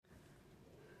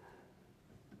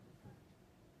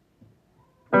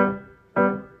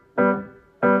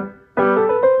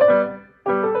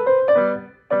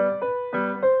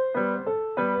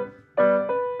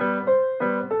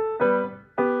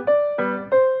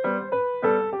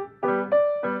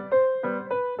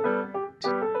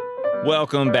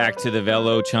Welcome back to the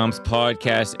Velo Chumps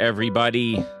podcast,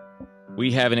 everybody.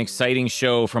 We have an exciting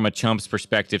show from a Chumps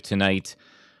perspective tonight.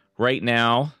 Right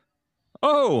now,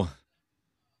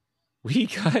 we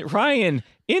got Ryan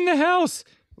in the house.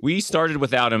 We started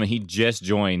without him, and he just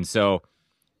joined. So,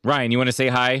 Ryan, you want to say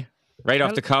hi right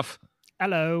off the cuff?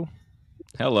 Hello.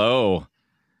 Hello.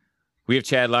 We have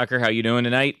Chad Locker. How you doing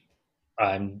tonight?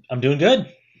 I'm doing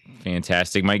good.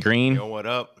 Fantastic. Mike Green. Yo, what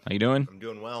up? How you doing? I'm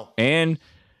doing well. And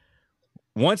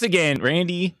once again,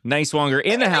 Randy Nicewonger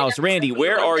in the house. Randy,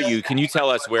 where are you? Can you tell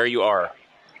us where you are?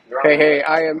 Hey,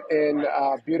 I am in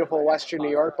beautiful Western New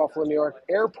York, Buffalo, New York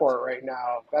airport right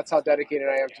now. That's how dedicated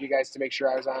I am to you guys to make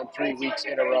sure I was on 3 weeks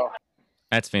in a row.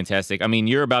 That's fantastic. I mean,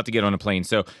 you're about to get on a plane,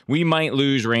 so we might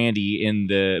lose Randy in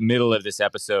the middle of this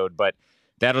episode, but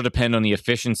that'll depend on the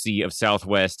efficiency of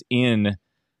Southwest in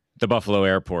the Buffalo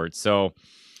airport. So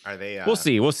Are they? We'll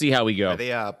see. We'll see how we go. Are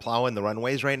they plowing the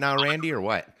runways right now, Randy, or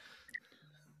what?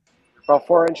 About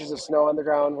 4 inches of snow on the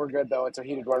ground. We're good, though. It's a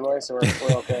heated runway, so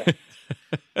we're okay.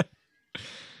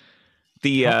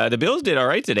 The Bills did all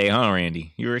right today, huh,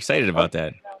 Randy? You were excited about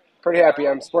that. Pretty happy.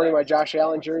 I'm sporting my Josh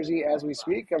Allen jersey as we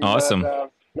speak. I'm awesome.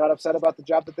 Not upset about the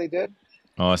job that they did.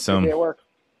 Awesome. It worked.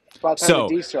 It's about time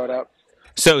the D showed up.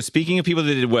 So, speaking of people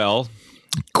that did well,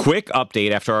 quick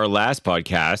update after our last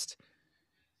podcast.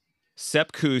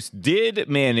 Sepp Kuss did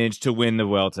manage to win the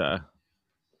Vuelta.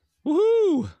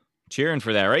 Woohoo! Cheering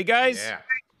for that, right, guys? Yeah.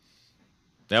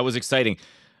 That was exciting.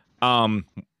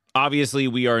 Obviously,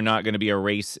 we are not going to be a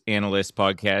race analyst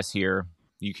podcast here.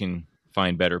 You can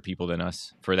find better people than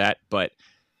us for that. But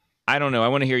I don't know. I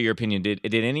want to hear your opinion. Did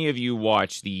any of you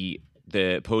watch the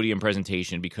podium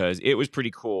presentation? Because it was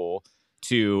pretty cool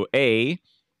to, A,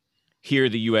 hear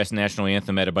the U.S. national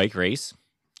anthem at a bike race.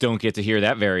 Don't get to hear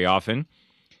that very often.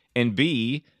 And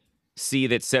B, see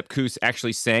that Sepp Kuss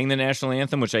actually sang the national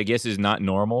anthem, which I guess is not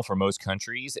normal for most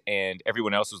countries, and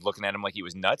everyone else was looking at him like he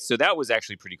was nuts. So that was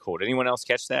actually pretty cool. Did anyone else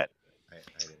catch that?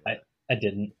 I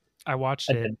didn't. I watched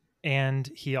it,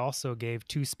 and he also gave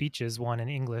 2 speeches, one in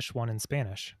English, one in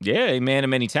Spanish. Yeah, a man of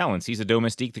many talents. He's a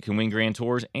domestique that can win Grand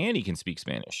Tours, and he can speak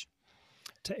Spanish.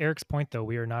 To Eric's point, though,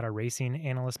 we are not a racing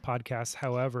analyst podcast.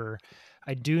 However,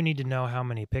 I do need to know how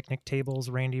many picnic tables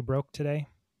Randy broke today.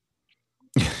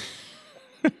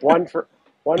 one for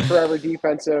every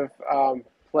defensive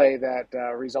play that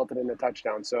resulted in a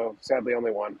touchdown. So sadly,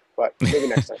 only one, but maybe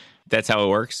next time. That's how it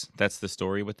works. That's the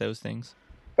story with those things.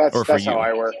 That's how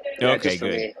I work. Yeah, okay,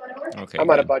 good. Me. Okay, I'm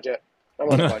on a budget.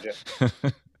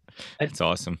 That's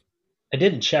awesome. I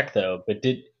didn't check though, but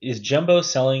is Jumbo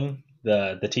selling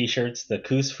the T-shirts, the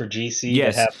Kuss for GC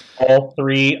yes. that have all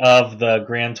 3 of the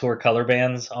Grand Tour color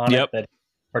bands on yep. it that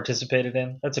participated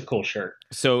in? That's a cool shirt.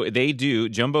 So they do.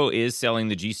 Jumbo is selling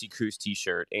the GC Kuss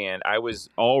T-shirt, and I was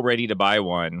all ready to buy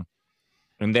one,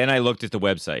 and then I looked at the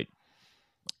website,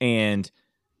 and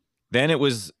then it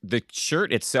was the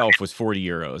shirt itself was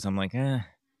 €40. I'm like,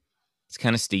 it's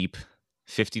kind of steep,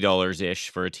 $50-ish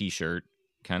for a T-shirt,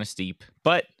 kind of steep,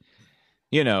 but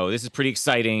you know, this is pretty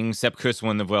exciting. Sepp Kuss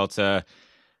won the Vuelta.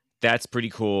 That's pretty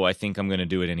cool. I think I'm going to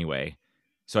do it anyway.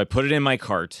 So I put it in my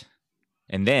cart,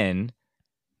 and then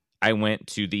I went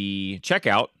to the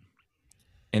checkout,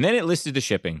 and then it listed the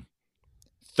shipping.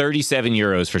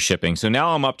 €37 for shipping. So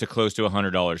now I'm up to close to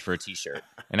 $100 for a T-shirt.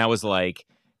 And I was like,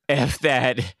 F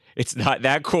that. It's not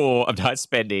that cool. I'm not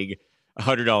spending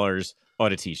 $100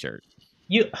 on a T-shirt.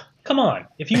 Come on.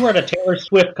 If you were at a Taylor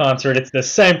Swift concert, it's the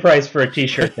same price for a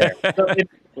T-shirt there. So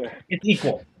it's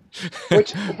equal.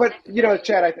 But you know,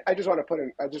 Chad, I just want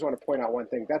to point out one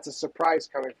thing. That's a surprise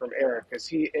coming from Eric, because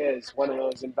he is one of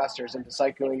those investors into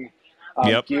cycling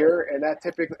gear, and that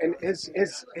typically, and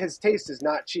his taste is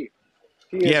not cheap.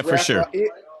 He is for sure. He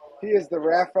is the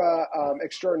Rafa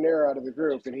extraordinaire out of the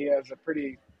group, and he has a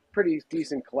pretty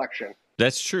decent collection.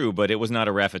 That's true, but it was not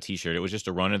a Rafa T-shirt. It was just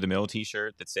a run-of-the-mill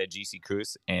T-shirt that said GC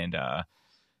Kuss, and I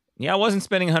wasn't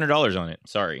spending $100 on it.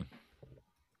 Sorry.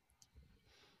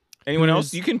 Anyone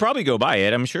else? You can probably go buy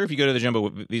it. I'm sure if you go to the Jumbo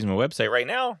Visma website right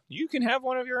now, you can have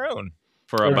one of your own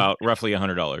for about roughly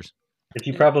 $100. If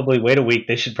you probably wait a week,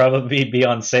 they should probably be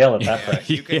on sale at that price.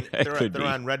 They're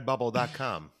on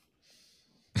redbubble.com.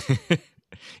 But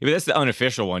that's the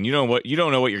unofficial one. You don't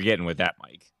know what you're getting with that,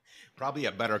 Mike. Probably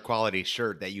a better quality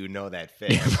shirt that that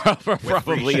fits.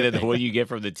 Probably than the one you get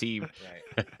from the team.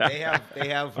 Right. They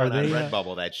have on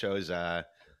Redbubble that shows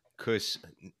Kuss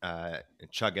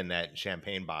chugging that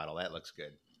champagne bottle. That looks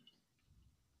good.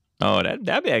 Oh,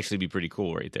 that'd actually be pretty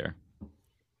cool right there.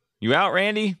 You out,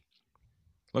 Randy?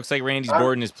 Looks like Randy's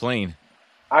boarding his plane.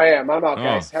 I am. I'm out,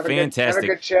 guys. Have a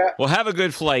good chat. Well, have a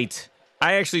good flight.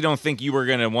 I actually don't think you were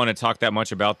going to want to talk that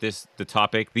much about the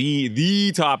topic,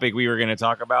 the topic we were going to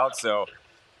talk about. So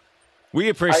we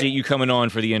appreciate you coming on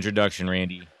for the introduction,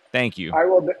 Randy. Thank you.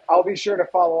 I'll be sure to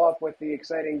follow up with the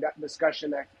exciting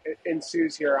discussion that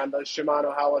ensues here on those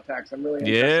Shimano Holotex. I'm really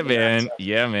interested in that, so.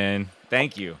 Yeah, man.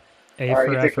 Thank you. A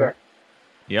for effort.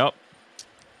 Yep.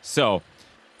 So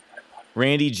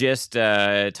Randy just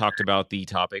talked about the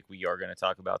topic we are going to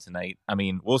talk about tonight. I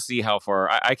mean, we'll see how far.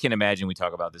 I can imagine we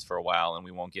talk about this for a while and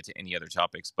we won't get to any other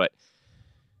topics. But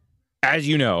as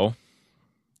you know,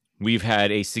 we've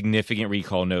had a significant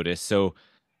recall notice. So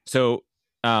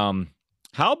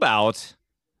how about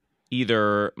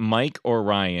either Mike or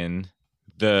Ryan,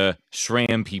 the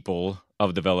SRAM people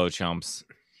of the Velo Chumps,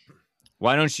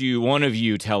 why don't one of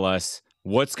you tell us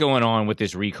what's going on with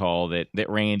this recall that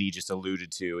Randy just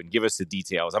alluded to and give us the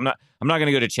details? I'm not going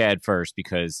to go to Chad first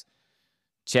because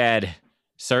Chad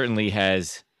certainly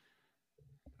has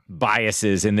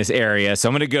biases in this area. So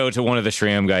I'm going to go to one of the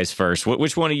SRAM guys first.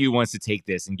 Which one of you wants to take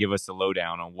this and give us the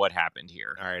lowdown on what happened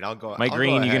here? All right, I'll go. Mike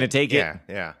Green, you going to take it?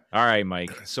 Yeah. All right,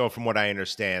 Mike. So from what I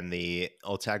understand, the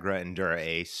Ultegra and Dura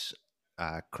Ace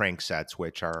crank sets,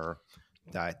 which are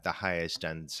the highest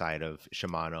end side of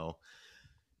Shimano,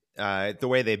 the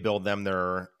way they build them,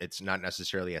 it's not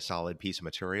necessarily a solid piece of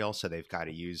material, so they've got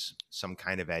to use some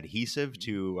kind of adhesive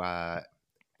to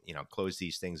close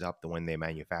these things up when they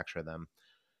manufacture them.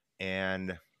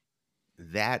 And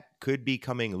that could be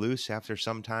coming loose after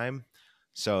some time.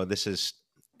 So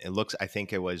I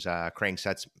think it was crank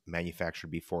sets manufactured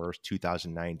before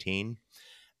 2019.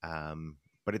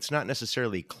 But it's not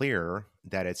necessarily clear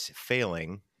that it's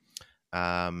failing.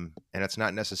 And it's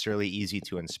not necessarily easy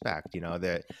to inspect.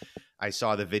 I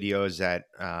saw the videos that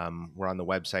were on the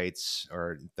websites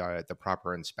or the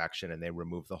proper inspection, and they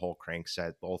removed the whole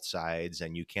crankset, both sides,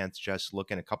 and you can't just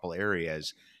look in a couple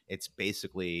areas. It's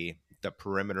basically the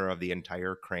perimeter of the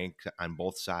entire crank on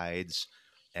both sides,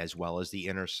 as well as the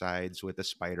inner sides with the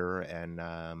spider and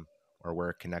or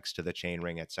where it connects to the chain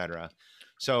ring, etc.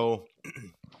 So,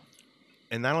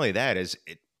 and not only that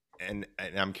and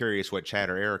I'm curious what Chad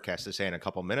or Eric has to say in a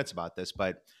couple minutes about this,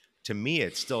 but to me,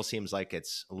 it still seems like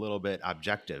it's a little bit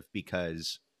objective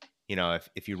because,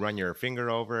 if you run your finger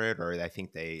over it, or I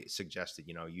think they suggested,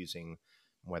 using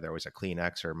whether it was a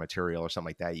Kleenex or material or something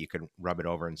like that, you could rub it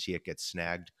over and see it gets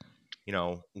snagged.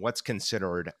 What's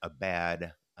considered a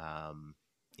bad,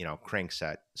 crank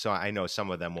set. So I know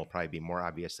some of them will probably be more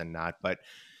obvious than not, but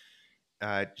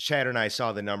Chad and I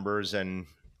saw the numbers, and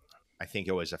I think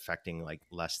it was affecting like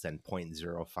less than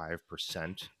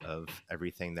 0.05% of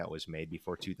everything that was made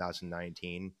before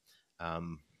 2019.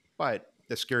 But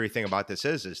the scary thing about this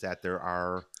is that there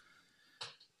are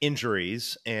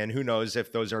injuries, and who knows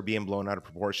if those are being blown out of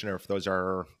proportion or if those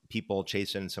are people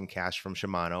chasing some cash from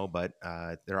Shimano. But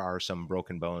there are some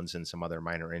broken bones and some other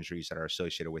minor injuries that are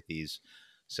associated with these.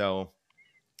 So,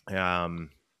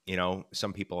 some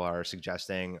people are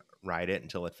suggesting ride it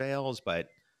until it fails, but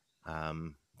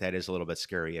that is a little bit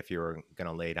scary if you're going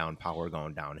to lay down power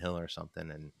going downhill or something,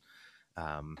 and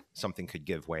something could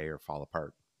give way or fall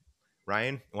apart.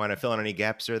 Ryan, you want to fill in any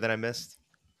gaps there that I missed?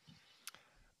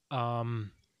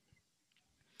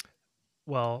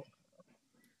 Well,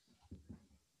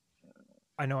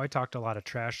 I know I talked a lot of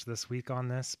trash this week on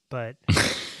this, but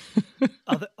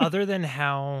other than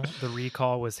how the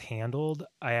recall was handled,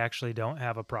 I actually don't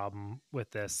have a problem with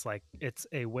this. Like, it's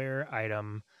a wear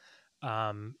item.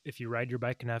 If you ride your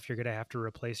bike enough, you're going to have to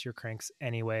replace your cranks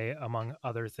anyway, among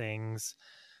other things.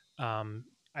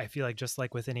 I feel like just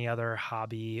like with any other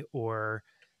hobby or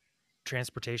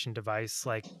transportation device,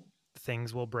 like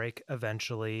things will break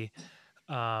eventually.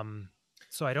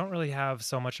 So I don't really have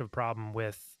so much of a problem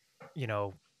with,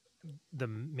 the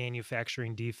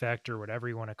manufacturing defect or whatever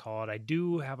you want to call it. I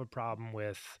do have a problem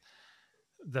with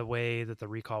the way that the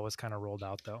recall was kind of rolled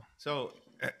out, though. So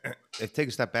take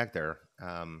a step back there.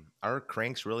 Are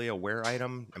cranks really a wear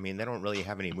item? I mean, they don't really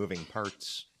have any moving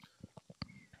parts.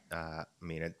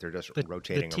 They're just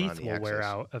rotating the around the axis. The teeth will wear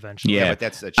out eventually. Yeah, but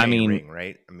that's the chain ring,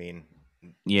 right?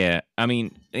 Yeah.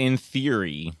 In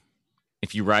theory,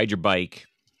 if you ride your bike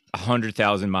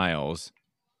 100,000 miles,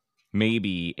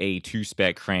 maybe a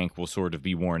 2-spec crank will sort of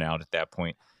be worn out at that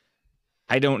point.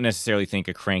 I don't necessarily think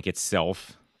a crank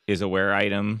itself is a wear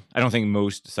item. I don't think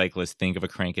most cyclists think of a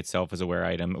crank itself as a wear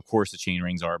item. Of course, the chain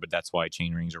rings are, but that's why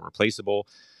chain rings are replaceable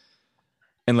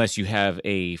unless you have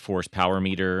a force power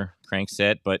meter crank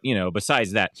set. But,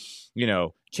 besides that,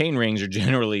 chain rings are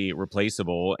generally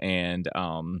replaceable. And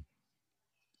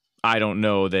I don't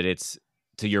know that it's,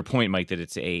 to your point, Mike, that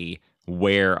it's a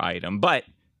wear item. But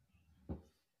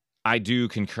I do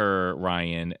concur,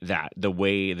 Ryan, that the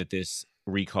way that this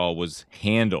recall was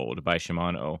handled by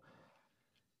Shimano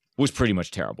was pretty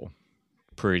much terrible.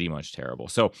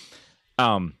 So,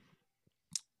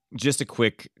 just a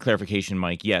quick clarification,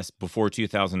 Mike. Yes, before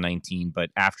 2019, but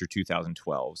after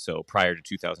 2012. So prior to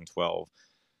 2012,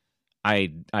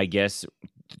 I guess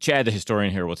Chad, the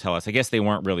historian here, will tell us. I guess they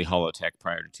weren't really Holotech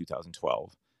prior to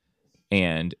 2012,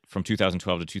 and from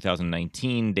 2012 to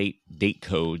 2019, date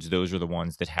codes. Those were the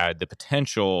ones that had the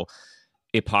potential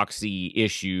epoxy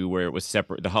issue where it was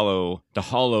separate. The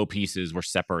hollow pieces were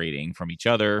separating from each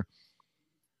other.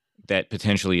 That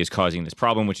potentially is causing this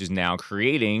problem, which is now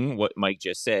creating what Mike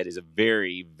just said is a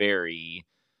very, very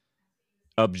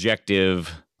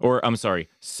subjective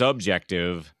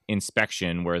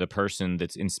inspection where the person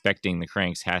that's inspecting the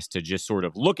cranks has to just sort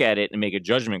of look at it and make a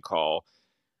judgment call.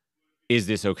 Is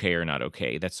this okay or not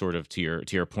okay? That's sort of to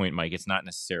your point, Mike. It's not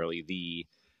necessarily the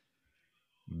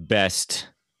best,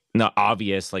 not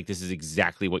obvious, like this is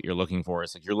exactly what you're looking for.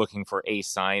 It's like you're looking for a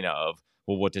sign of,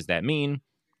 well, what does that mean?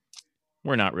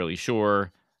 We're not really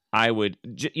sure. I would,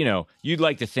 you'd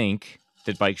like to think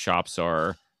that bike shops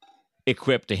are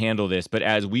equipped to handle this, but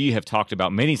as we have talked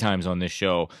about many times on this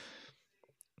show,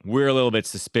 we're a little bit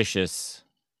suspicious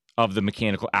of the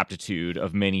mechanical aptitude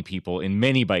of many people in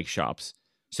many bike shops.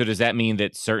 So does that mean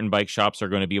that certain bike shops are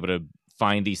going to be able to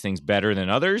find these things better than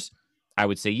others? I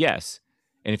would say yes.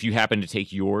 And if you happen to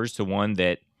take yours to one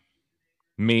that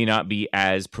may not be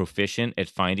as proficient at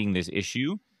finding this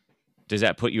issue, does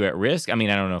that put you at risk? I mean,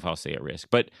 I don't know if I'll say at risk,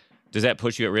 but does that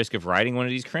put you at risk of riding one of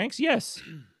these cranks? Yes.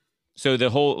 So the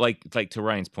whole, like to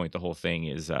Ryan's point, the whole thing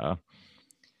is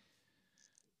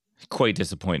quite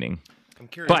disappointing. I'm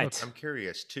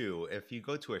curious too. If you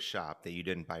go to a shop that you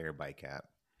didn't buy your bike at,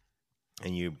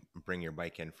 and you bring your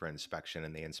bike in for inspection,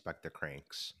 and they inspect the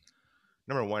cranks,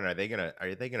 number one, are they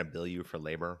gonna bill you for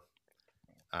labor?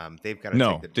 They've got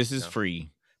to this is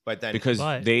free. But then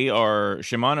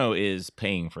Shimano is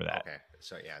paying for that. Okay.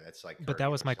 So yeah, that's like. But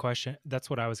that was my question. That's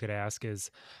what I was going to ask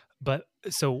is, but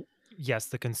so yes,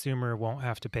 the consumer won't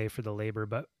have to pay for the labor,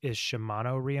 but is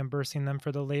Shimano reimbursing them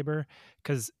for the labor?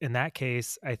 Because in that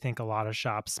case, I think a lot of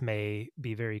shops may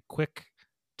be very quick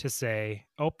to say,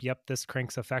 oh, yep, this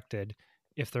crank's affected,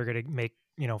 if they're going to make,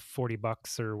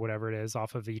 $40 or whatever it is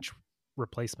off of each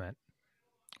replacement.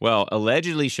 Well,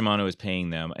 allegedly Shimano is paying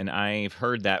them, and I've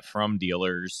heard that from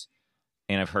dealers,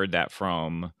 and I've heard that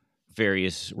from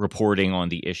various reporting on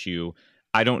the issue.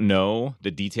 I don't know the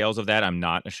details of that. I'm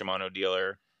not a Shimano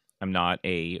dealer. I'm not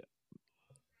a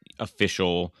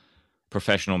official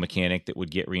professional mechanic that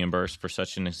would get reimbursed for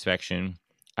such an inspection.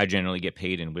 I generally get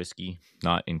paid in whiskey,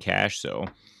 not in cash, so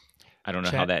I don't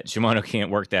know how that Shimano can't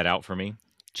work that out for me.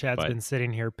 Chad's been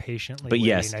sitting here patiently but waiting.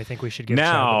 Yes, I think we should give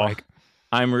Chad the mic.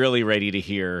 I'm really ready to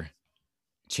hear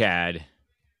Chad,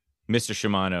 Mr.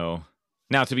 Shimano.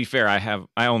 Now, to be fair,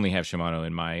 I only have Shimano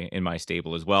in my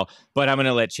stable as well, but I'm going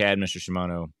to let Chad, Mr.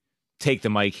 Shimano, take the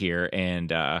mic here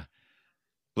and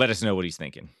let us know what he's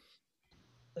thinking.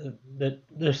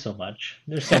 There's so much.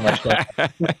 Going on.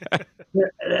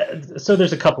 So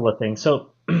there's a couple of things.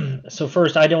 So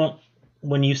first,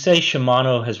 when you say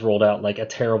Shimano has rolled out like a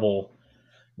terrible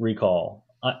recall,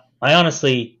 I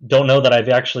honestly don't know that I've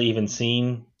actually even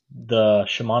seen the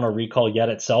Shimano recall yet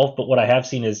itself, but what I have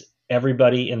seen is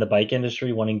everybody in the bike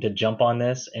industry wanting to jump on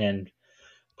this and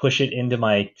push it into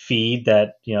my feed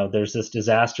that, there's this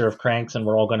disaster of cranks and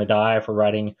we're all going to die if we're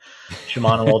riding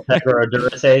Shimano Ultegra or Dura.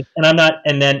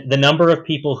 And then the number of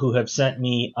people who have sent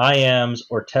me IMs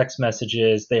or text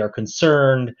messages, they are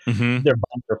concerned, their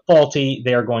bikes are faulty,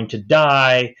 they are going to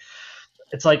die.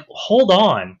 It's like, hold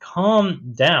on,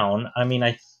 calm down. I mean,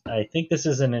 I think this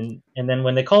isn't and then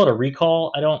when they call it a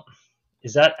recall,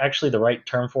 is that actually the right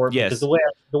term for it? Yes. Because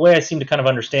the way I seem to kind of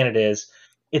understand it is,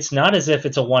 it's not as if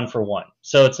it's a 1-for-1.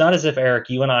 So it's not as if, Eric,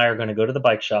 you and I are going to go to the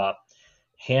bike shop,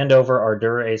 hand over our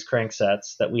Dura Ace crank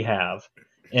sets that we have,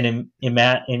 and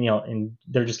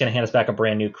they're just going to hand us back a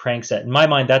brand new crank set. In my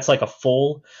mind, that's like a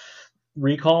full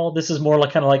recall. This is more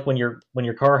like kind of like when your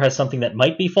car has something that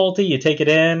might be faulty, you take it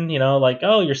in, like,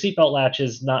 oh, your seatbelt latch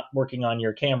is not working on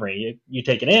your Camry. You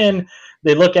take it in,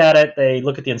 they look at it, they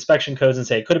look at the inspection codes and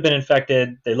say it could have been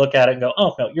infected. They look at it and go,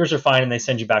 oh no, yours are fine, and they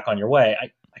send you back on your way. I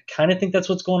kind of think that's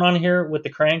what's going on here with the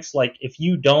cranks. Like, if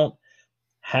you don't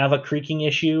have a creaking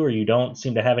issue or you don't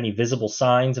seem to have any visible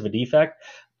signs of a defect,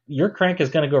 your crank is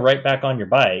going to go right back on your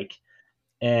bike,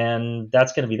 and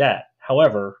that's going to be that.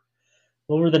 However,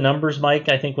 what were the numbers, Mike?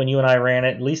 I think when you and I ran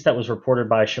it, at least that was reported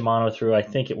by Shimano through, I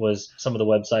think it was some of the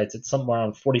websites. It's somewhere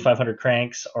around 4,500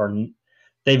 cranks, or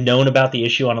they've known about the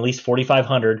issue on at least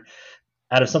 4,500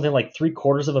 out of something like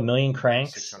 750,000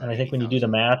 cranks. And I think when you do the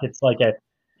math, it's like a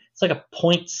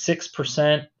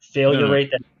 0.6% failure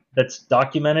rate that's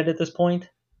documented at this point?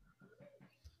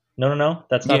 No.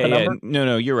 That's not the number?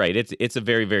 No, you're right. It's a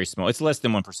very, very small. It's less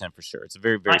than 1% for sure. It's a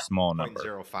very, very small number.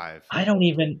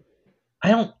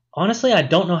 0.05. Honestly, I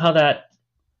don't know how that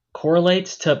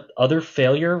correlates to other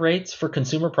failure rates for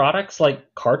consumer products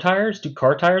like car tires. Do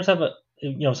car tires have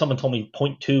someone told me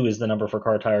 0.2 is the number for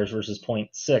car tires versus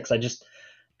 0.6.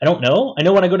 I don't know. I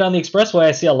know when I go down the expressway,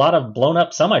 I see a lot of blown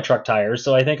up semi-truck tires.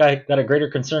 So I think I got a greater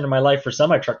concern in my life for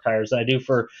semi-truck tires than I do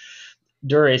for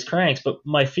Dura Ace cranks. But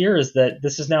my fear is that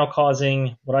this is now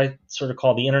causing what I sort of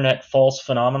call the internet false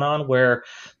phenomenon where,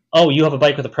 you have a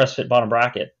bike with a press fit bottom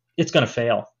bracket. It's going to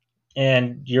fail.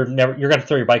 And you're going to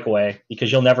throw your bike away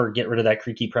because you'll never get rid of that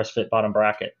creaky press fit bottom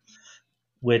bracket,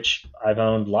 which I've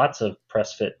owned lots of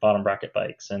press fit bottom bracket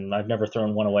bikes and I've never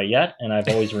thrown one away yet. And I've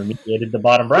always remediated the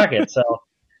bottom bracket. So,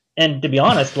 and to be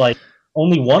honest, like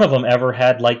only one of them ever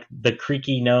had like the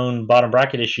creaky known bottom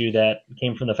bracket issue that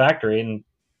came from the factory. And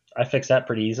I fixed that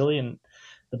pretty easily. And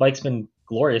the bike's been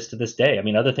glorious to this day. I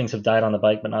mean, other things have died on the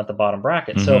bike, but not the bottom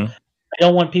bracket. Mm-hmm. So I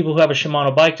don't want people who have a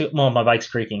Shimano bike my bike's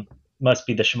creaking. Must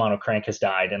be the Shimano crank has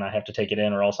died and I have to take it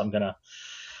in or else I'm going to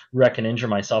wreck and injure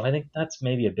myself. I think that's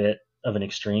maybe a bit of an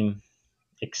extreme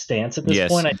stance at this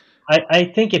point. I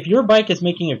think if your bike is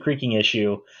making a creaking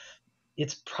issue,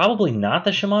 it's probably not the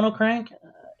Shimano crank.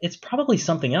 It's probably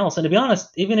something else. And to be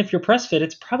honest, even if you're press fit,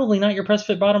 it's probably not your press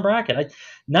fit bottom bracket.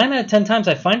 9 out of 10 times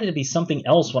I find it to be something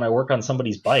else when I work on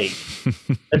somebody's bike.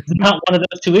 It's not one of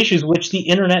those two issues, which the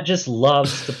internet just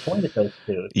loves to point at those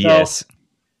two. So yes.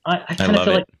 I kind of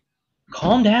feel like,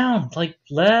 calm down. Like,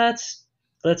 let's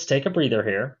take a breather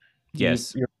here.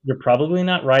 Yes. You're probably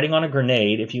not riding on a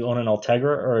grenade if you own an Ultegra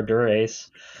or a Dura Ace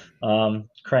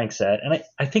crank set. And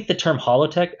I think the term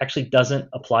Holotech actually doesn't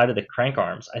apply to the crank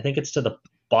arms. I think it's to the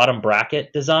bottom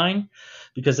bracket design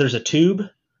because there's a tube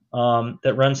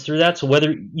that runs through that. So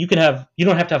whether you don't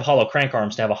have to have hollow crank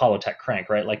arms to have a Holotech crank,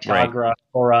 right? Like Tigra,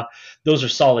 Dura, those are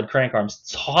solid crank arms.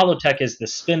 Holotech is the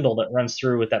spindle that runs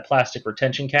through with that plastic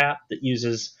retention cap that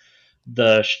uses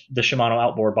the Shimano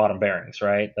outboard bottom bearings,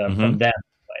 right? From them.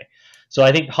 So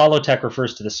I think Holotech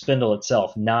refers to the spindle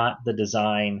itself, not the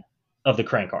design of the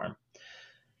crank arm.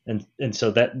 And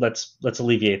so that let's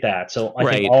alleviate that. So I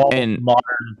think all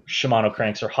modern Shimano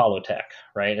cranks are Holotech,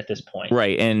 right, at this point.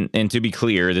 Right. And to be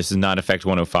clear, this does not affect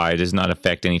 105, does not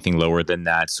affect anything lower than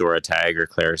that, Sora Tag or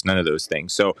Claris, none of those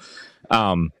things. So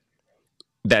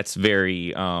that's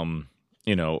very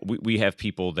we have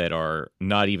people that are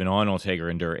not even on Ultegra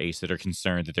and Dura Ace that are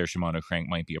concerned that their Shimano crank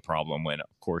might be a problem when,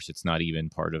 of course, it's not even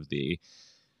part of the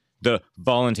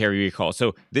voluntary recall.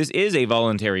 So this is a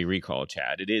voluntary recall,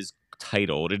 Chad. It is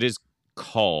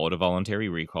called a voluntary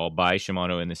recall by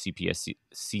Shimano and the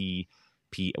CP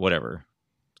whatever,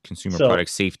 Consumer Product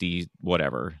Safety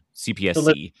whatever,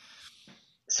 CPSC.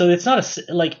 So it's not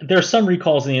there are some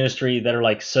recalls in the industry that are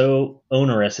like so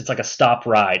onerous. It's like a stop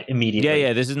ride immediately.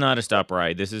 Yeah. This is not a stop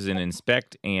ride. This is an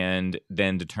inspect and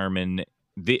then determine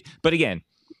but again,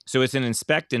 so it's an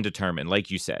inspect and determine,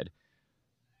 like you said.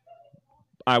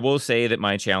 I will say that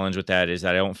my challenge with that is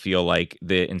that I don't feel like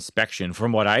the inspection,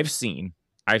 from what I've seen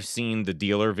the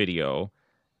dealer video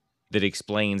that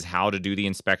explains how to do the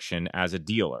inspection as a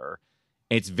dealer.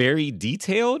 It's very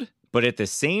detailed, but at the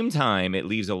same time, it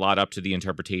leaves a lot up to the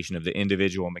interpretation of the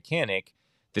individual mechanic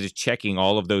that is checking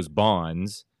all of those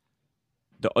bonds.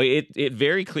 It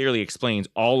very clearly explains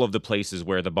all of the places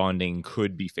where the bonding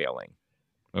could be failing.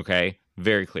 Okay?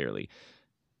 Very clearly.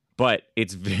 But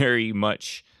it's very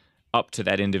much up to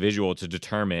that individual to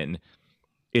determine,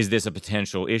 is this a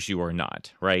potential issue or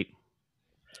not, right?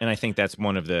 And I think that is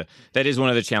one of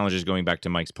the challenges, going back to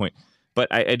Mike's point. But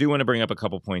I do want to bring up a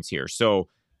couple points here. So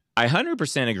I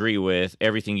 100% agree with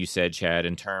everything you said, Chad,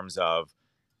 in terms of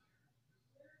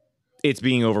it's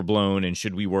being overblown and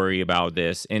should we worry about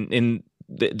this? And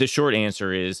the short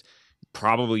answer is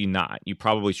probably not. You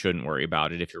probably shouldn't worry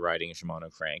about it if you're riding a Shimano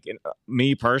crank. And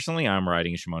me personally, I'm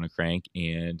riding a Shimano crank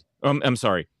and I'm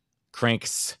sorry,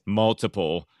 cranks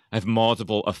multiple. I have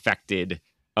multiple affected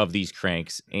of these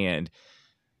cranks. And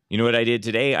you know what I did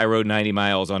today? I rode 90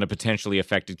 miles on a potentially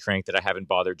affected crank that I haven't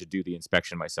bothered to do the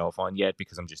inspection myself on yet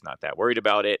because I'm just not that worried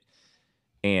about it.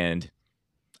 And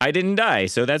I didn't die.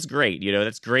 So that's great.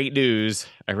 That's great news.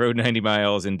 I rode 90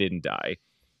 miles and didn't die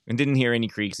and didn't hear any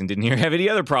creaks and didn't have any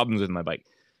other problems with my bike.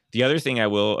 The other thing I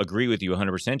will agree with you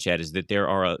 100%, Chad, is that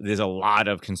there's a lot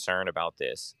of concern about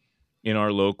this in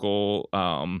our local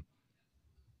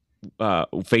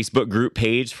Facebook group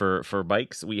page for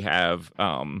bikes. We have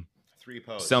 3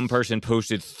 posts. Some person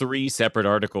posted 3 separate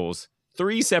articles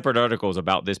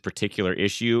about this particular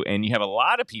issue, and you have a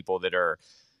lot of people that are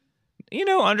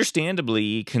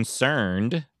understandably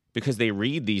concerned because they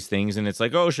read these things and it's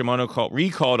like, oh, Shimano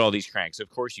recalled all these cranks. Of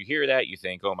course, you hear that. You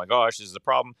think, oh my gosh, this is a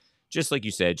problem. Just like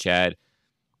you said, Chad,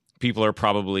 people are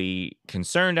probably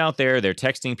concerned out there. They're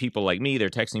texting people like me. They're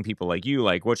texting people like you.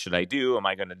 Like, what should I do? Am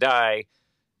I going to die?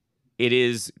 It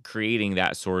is creating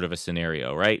that sort of a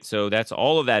scenario, right? So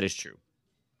all of that is true.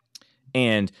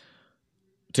 And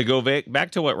to go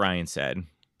back to what Ryan said,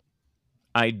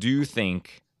 I do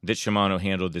think that Shimano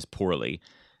handled this poorly.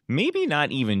 Maybe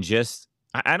not even just,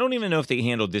 I don't even know if they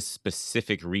handled this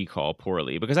specific recall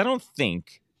poorly, because I don't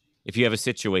think if you have a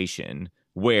situation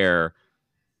where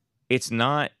it's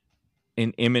not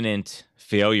an imminent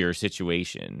failure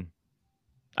situation,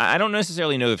 I don't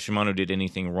necessarily know if Shimano did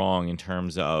anything wrong in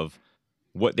terms of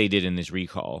what they did in this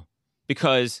recall.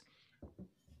 Because,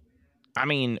 I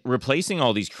mean, replacing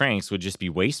all these cranks would just be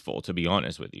wasteful, to be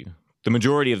honest with you. The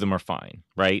majority of them are fine,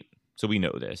 right? So we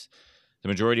know this. The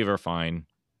majority of them are fine.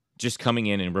 Just coming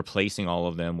in and replacing all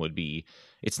of them would be,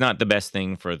 it's not the best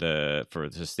thing for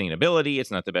sustainability.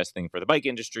 It's not the best thing for the bike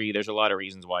industry. There's a lot of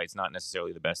reasons why it's not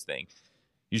necessarily the best thing.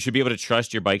 You should be able to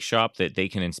trust your bike shop that they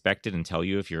can inspect it and tell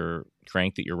you if your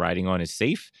crank that you're riding on is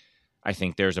safe. I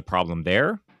think there's a problem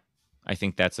there. I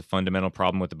think that's a fundamental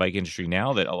problem with the bike industry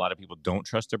now, that a lot of people don't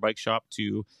trust their bike shop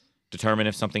to determine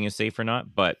if something is safe or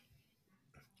not. But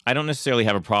I don't necessarily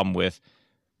have a problem with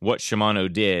what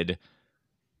Shimano did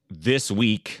this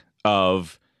week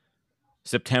of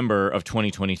September of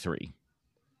 2023.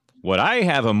 What I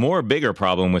have a more bigger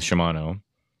problem with Shimano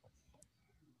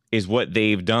is what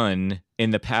they've done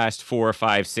in the past 4,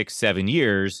 5, 6, 7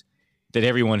 years that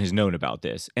everyone has known about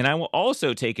this. And I will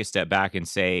also take a step back and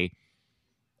say,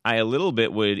 I a little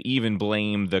bit would even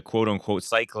blame the quote unquote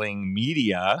cycling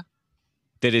media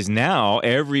that is now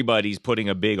everybody's putting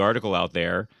a big article out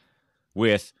there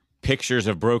with pictures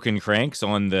of broken cranks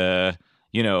on the,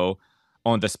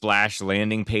 on the splash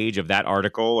landing page of that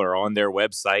article or on their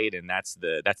website. And that's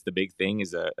the big thing,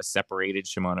 is a separated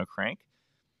Shimano crank.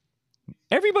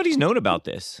 Everybody's known about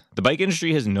this. The bike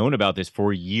industry has known about this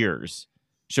for years.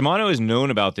 Shimano has known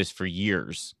about this for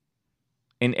years.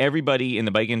 And everybody in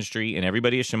the bike industry and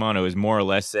everybody at Shimano has more or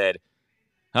less said,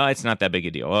 oh, it's not that big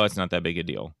a deal. Oh, it's not that big a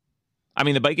deal. I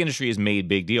mean, the bike industry has made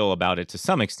big deal about it to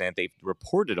some extent. They've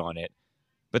reported on it,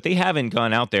 but they haven't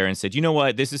gone out there and said, you know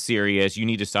what, this is serious. You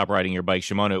need to stop riding your bike,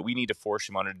 Shimano. We need to force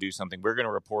Shimano to do something. We're going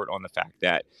to report on the fact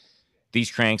that these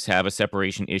cranks have a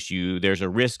separation issue. There's a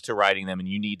risk to riding them and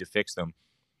you need to fix them.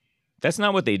 That's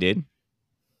not what they did.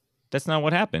 That's not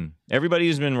what happened. Everybody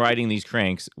has been riding these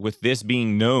cranks with this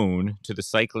being known to the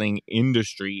cycling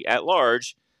industry at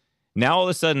large. Now, all of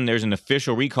a sudden, there's an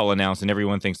official recall announced and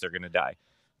everyone thinks they're going to die.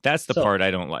 That's the part I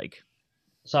don't like.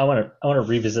 So I want to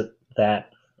revisit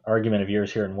that argument of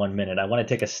yours here in 1 minute. I want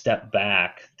to take a step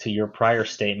back to your prior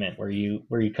statement where you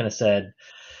kind of said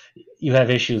you have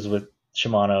issues with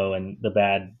Shimano and the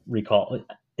bad recall.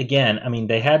 Again, I mean,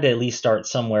 they had to at least start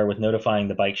somewhere with notifying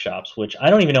the bike shops, which I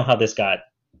don't even know how this got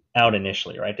out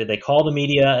initially, right? Did they call the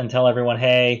media and tell everyone,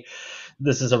 hey,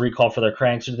 this is a recall for their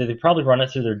cranks? Or did they probably run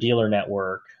it through their dealer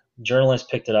network? Journalists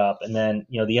picked it up, and then,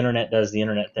 the internet does the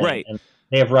internet thing, right, and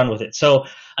they have run with it. So,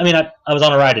 I mean, I was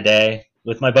on a ride today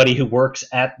with my buddy who works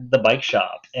at the bike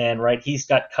shop, and he's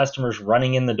got customers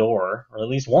running in the door, or at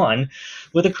least one,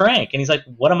 with a crank, and he's like,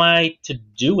 what am I to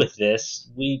do with this?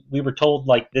 We were told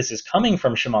this is coming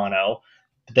from Shimano,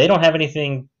 but they don't have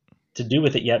anything to do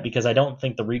with it yet, because I don't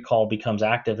think the recall becomes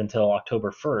active until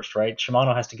October 1st, right?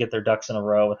 Shimano has to get their ducks in a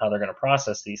row with how they're going to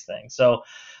process these things. So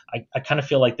I kind of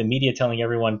feel like the media telling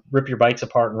everyone, rip your bikes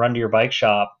apart and run to your bike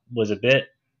shop, was a bit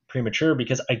premature,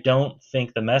 because I don't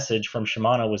think the message from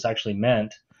Shimano was actually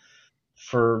meant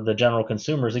for the general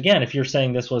consumers. Again, if you're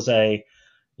saying this was a,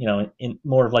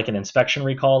 more of an inspection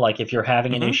recall, if you're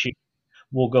having an issue,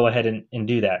 we'll go ahead and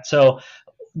do that. So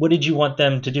what did you want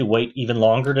them to do? Wait even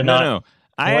longer to No.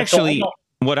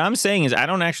 What I'm saying is I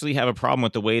don't actually have a problem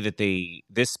with the way that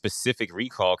this specific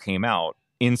recall came out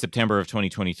in September of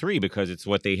 2023, because it's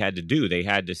what they had to do. They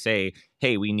had to say,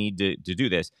 hey, we need to do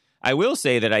this. I will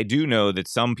say that I do know that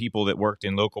some people that worked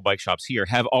in local bike shops here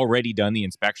have already done the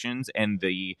inspections, and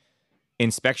the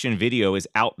inspection video is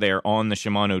out there on the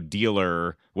Shimano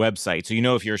dealer website. So,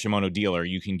 if you're a Shimano dealer,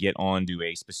 you can get onto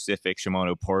a specific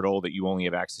Shimano portal that you only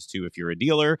have access to if you're a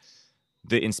dealer.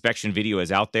 The inspection video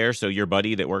is out there, so your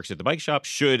buddy that works at the bike shop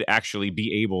should actually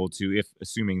be able to, if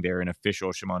assuming they're an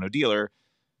official Shimano dealer,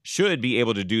 should be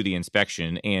able to do the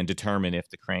inspection and determine if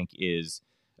the crank is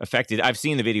affected. I've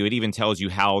seen the video. It even tells you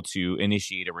how to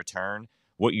initiate a return,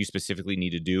 what you specifically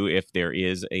need to do if there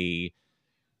is a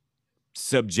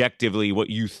subjectively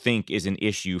what you think is an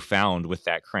issue found with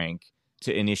that crank.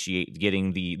 to initiate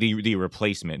getting the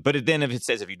replacement. But then if it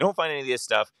says, if you don't find any of this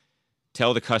stuff,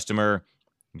 tell the customer,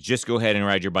 just go ahead and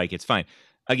ride your bike. It's fine.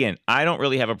 Again, I don't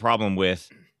really have a problem with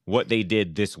what they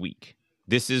did this week.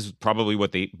 This is probably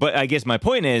but I guess my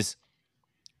point is,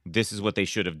 this is what they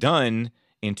should have done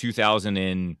in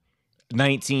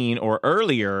 2019 or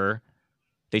earlier.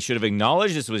 They should have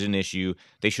acknowledged this was an issue.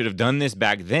 They should have done this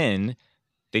back then.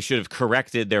 They should have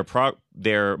corrected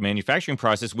their manufacturing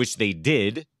process, which they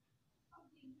did,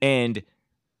 and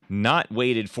not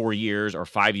waited 4 years or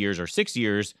 5 years or 6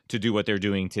 years to do what they're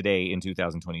doing today in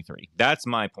 2023. That's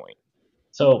my point.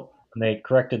 So when they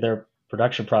corrected their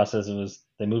production process,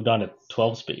 they moved on to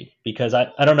 12 speed, because I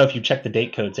don't know if you check the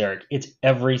date codes, Eric. It's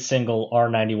every single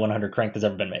R9100 crank that's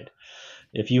ever been made.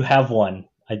 If you have one,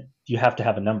 you have to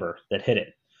have a number that hit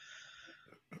it.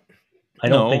 I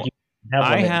don't think you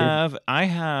have one. I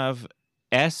have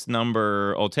S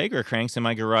number Ultegra cranks in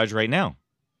my garage right now.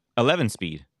 11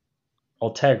 speed.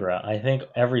 Ultegra, I think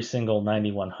every single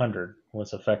 9100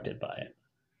 was affected by it.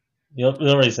 The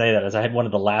only reason I say that is I had one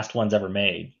of the last ones ever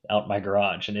made out in my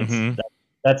garage, and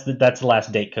that's the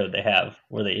last date code they have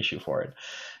where they issue for it.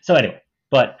 So anyway,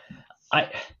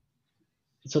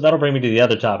 so that'll bring me to the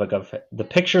other topic of the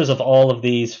pictures of all of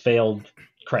these failed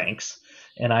cranks,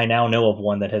 and I now know of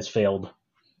one that has failed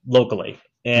locally,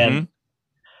 and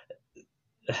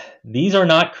these are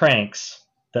not cranks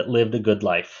that lived a good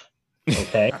life.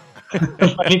 Okay,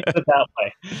 let me put it that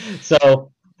way.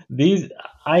 So these,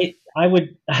 I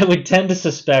would tend to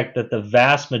suspect that the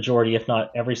vast majority, if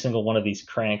not every single one of these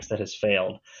cranks that has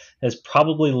failed, has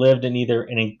probably lived in either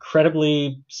an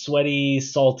incredibly sweaty,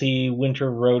 salty,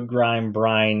 winter road grime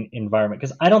brine environment.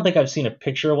 Because I don't think I've seen a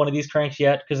picture of one of these cranks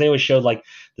yet, because they always showed like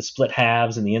the split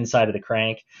halves and the inside of the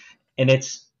crank, and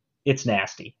it's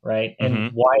nasty, right?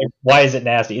 And why is it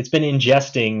nasty? It's been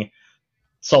ingesting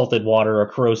salted water or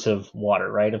corrosive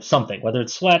water, right, of something, whether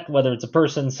it's sweat, whether it's a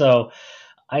person. So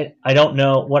I don't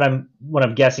know. What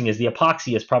I'm guessing is the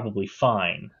epoxy is probably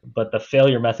fine, but the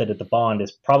failure method at the bond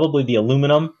is probably the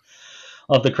aluminum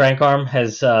of the crank arm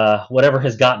has whatever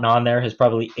has gotten on there has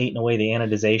probably eaten away the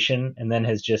anodization, and then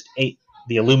has just ate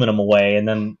the aluminum away, and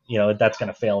then that's going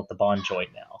to fail at the bond joint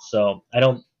now. So I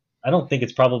don't think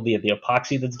it's probably the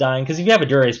epoxy that's dying, because if you have a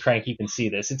Dura-Ace crank, you can see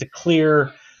this. It's a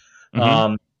clear.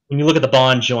 When you look at the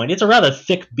bond joint, it's a rather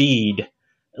thick bead,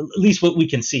 at least what we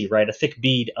can see, right? A thick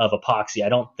bead of epoxy. I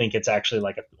don't think it's actually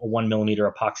like a 1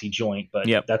 millimeter epoxy joint, but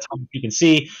that's how you can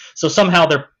see. So somehow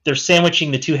they're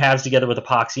sandwiching the two halves together with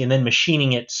epoxy and then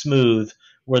machining it smooth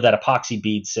where that epoxy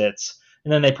bead sits.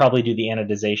 And then they probably do the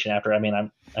anodization after. I mean,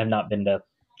 I've not been to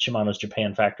Shimano's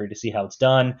Japan factory to see how it's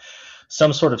done.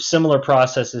 Some sort of similar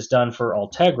process is done for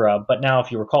Ultegra, but now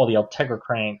if you recall, the Ultegra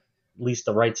crank, at least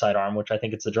the right side arm, which I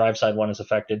think it's the drive side one is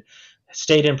affected,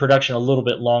 stayed in production a little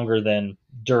bit longer than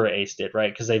Dura-Ace did,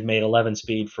 right? Because they've made 11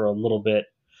 speed for a little bit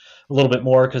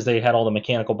more, because they had all the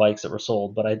mechanical bikes that were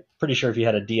sold. But I'm pretty sure if you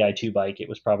had a Di2 bike, it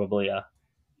was probably a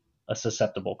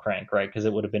susceptible crank, right? Because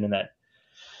it would have been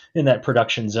in that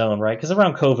production zone, right? Because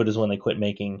around COVID is when they quit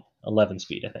making 11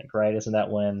 speed, I think, right? Isn't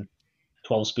that when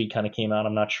 12 speed kind of came out?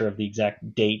 I'm not sure of the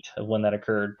exact date of when that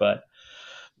occurred, but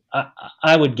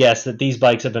I would guess that these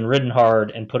bikes have been ridden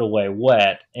hard and put away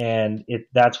wet, and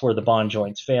that's where the bond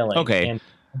joint's failing. Okay.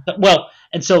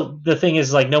 And so the thing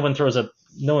is, like, no one throws a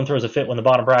fit when the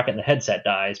bottom bracket and the headset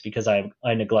dies, because I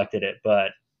neglected it.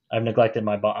 But I've neglected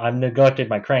my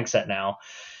crankset now.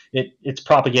 It's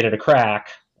propagated a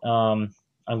crack. I'm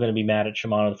going to be mad at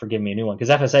Shimano for giving me a new one, because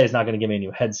FSA is not going to give me a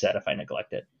new headset if I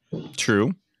neglect it.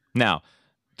 True. Now,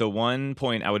 the one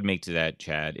point I would make to that,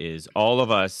 Chad, is all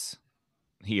of us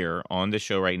here on the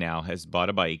show right now has bought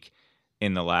a bike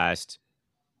in the last,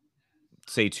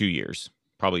 say, 2 years,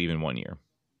 probably even 1 year,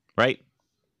 right?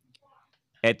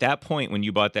 At that point, when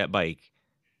you bought that bike,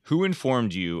 who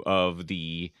informed you of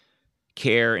the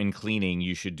care and cleaning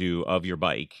you should do of your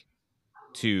bike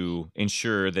to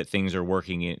ensure that things are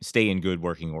stay in good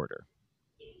working order?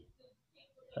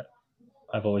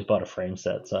 I've always bought a frame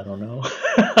set, so I don't know.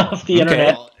 Off the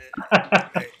internet. Well,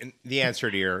 the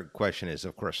answer to your question is,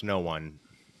 of course, no one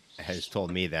has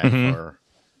told me that for,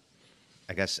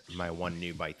 I guess, my one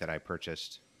new bike that I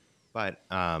purchased. But,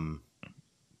 I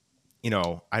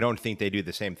don't think they do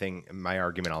the same thing. My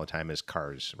argument all the time is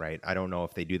cars, right? I don't know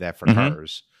if they do that for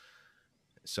cars.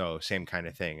 So same kind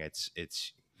of thing.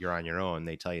 It's you're on your own.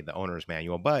 They tell you the owner's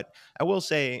manual. But I will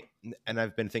say, and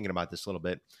I've been thinking about this a little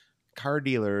bit, car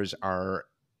dealers are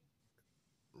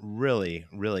really,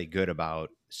 really good about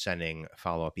sending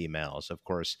follow-up emails. Of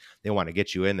course, they want to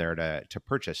get you in there to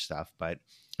purchase stuff, but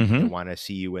they want to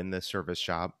see you in the service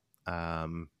shop.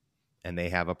 and they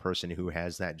have a person who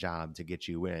has that job to get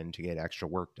you in to get extra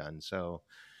work done. So,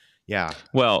 yeah.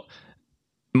 Well,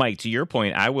 Mike, to your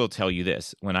point, I will tell you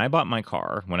this. When I bought my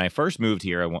car, when I first moved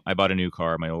here, I bought a new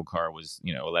car. My old car was,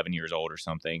 11 years old or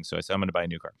something. So I said, I'm going to buy a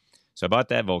new car. So I bought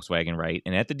that Volkswagen, right?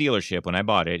 And at the dealership, when I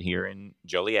bought it here in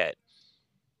Joliet,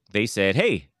 they said,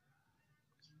 hey,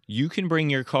 you can bring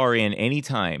your car in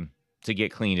anytime to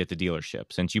get cleaned at the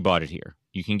dealership since you bought it here.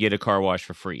 You can get a car wash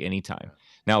for free anytime.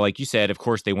 Now, like you said, of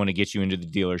course, they want to get you into the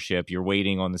dealership. You're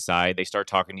waiting on the side. They start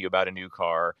talking to you about a new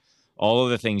car, all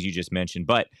of the things you just mentioned.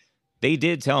 But they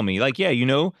did tell me, like, yeah,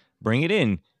 bring it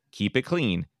in, keep it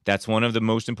clean. That's one of the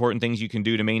most important things you can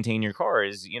do to maintain your car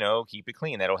is, keep it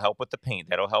clean. That'll help with the paint.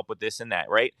 That'll help with this and that,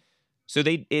 right? So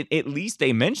at least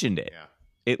they mentioned it.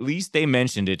 Yeah. At least they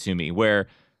mentioned it to me, where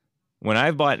when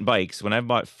I've bought bikes, when I've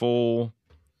bought full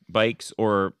bikes,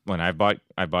 or when I bought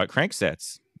crank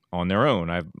sets on their own,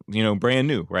 I've, brand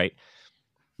new, right?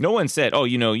 No one said, oh,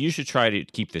 you should try to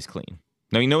keep this clean.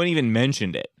 No one even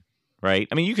mentioned it, right?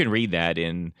 I mean, you can read that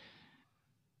in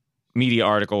media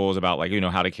articles about, like,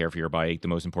 how to care for your bike. The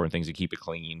most important thing is to keep it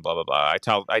clean, blah, blah, blah.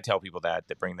 I tell people that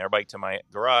bring their bike to my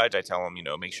garage. I tell them,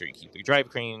 make sure you keep the drive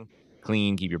clean,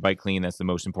 keep your bike clean. That's the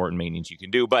most important maintenance you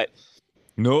can do. But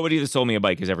nobody that sold me a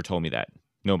bike has ever told me that.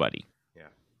 Nobody. Yeah.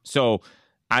 So,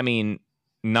 I mean,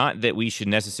 not that we should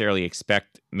necessarily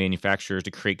expect manufacturers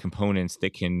to create components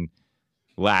that can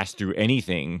last through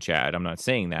anything, Chad. I'm not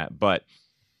saying that, but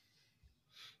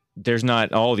there's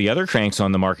not all the other cranks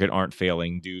on the market aren't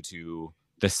failing due to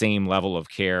the same level of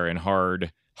care and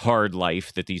hard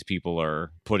life that these people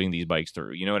are putting these bikes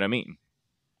through. You know what I mean?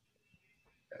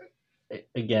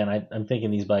 Again, I'm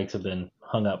thinking these bikes have been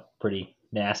hung up pretty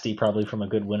nasty, probably from a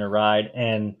good winter ride,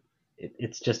 and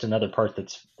it's just another part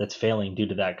that's failing due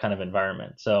to that kind of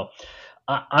environment. So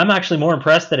I'm actually more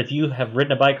impressed that if you have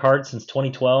ridden a bike hard since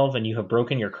 2012 and you have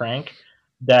broken your crank,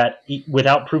 that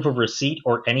without proof of receipt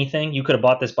or anything, you could have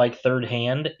bought this bike third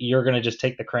hand. You're going to just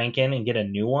take the crank in and get a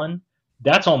new one.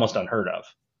 That's almost unheard of.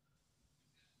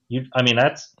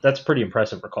 That's pretty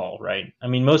impressive recall, right? I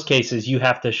mean, most cases you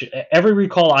have to every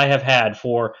recall I have had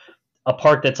for a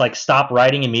part that's like stop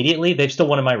riding immediately, they've still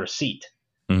wanted my receipt.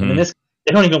 Mm-hmm. And in this,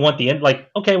 they don't even want the end. Like,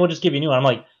 okay, we'll just give you a new one. I'm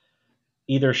like,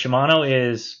 either Shimano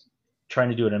is trying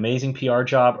to do an amazing PR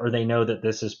job, or they know that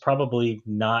this is probably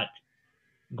not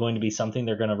going to be something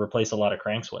they're going to replace a lot of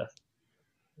cranks with,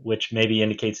 which maybe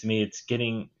indicates to me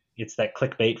it's that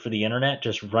clickbait for the internet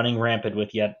just running rampant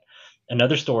with yet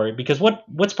another story. Because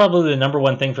what's probably the number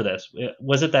one thing for this?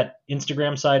 Was it that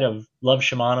Instagram site of Love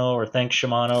Shimano or Thanks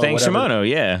Shimano? Thanks Shimano,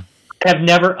 yeah. I have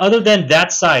never, other than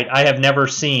that site, I have never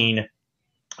seen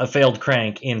a failed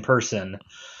crank in person.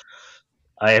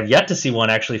 I have yet to see one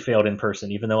actually failed in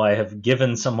person, even though I have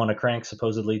given someone a crank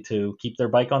supposedly to keep their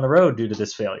bike on the road due to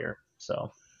this failure.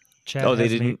 So, Chad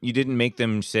you didn't make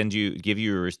them give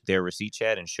you their receipt,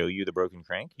 Chad, and show you the broken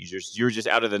crank. You're just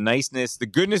out of the niceness, the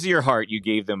goodness of your heart, you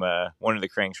gave them one of the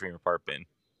cranks from your part bin.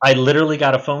 I literally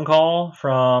got a phone call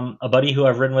from a buddy who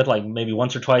I've ridden with like maybe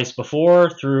once or twice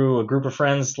before through a group of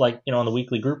friends, like, on the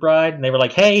weekly group ride. And they were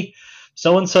like, hey,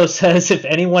 so-and-so says if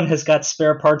anyone has got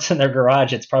spare parts in their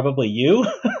garage, it's probably you.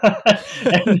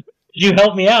 And you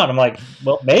help me out? I'm like,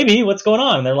 well, maybe. What's going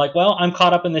on? And they're like, well, I'm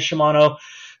caught up in the Shimano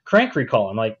crank recall.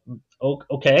 I'm like, oh,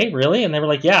 okay, really? And they were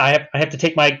like, yeah, I have to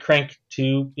take my crank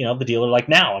to, the dealer like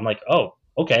now. I'm like, oh,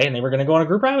 okay. And they were going to go on a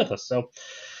group ride with us. So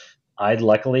I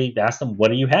luckily asked them, what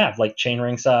do you have? Like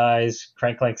chainring size,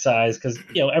 crank length size, because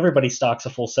everybody stocks a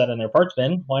full set in their parts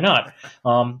bin. Why not?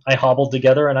 I hobbled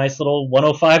together a nice little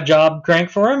 105 job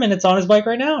crank for him, and it's on his bike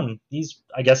right now, and he's,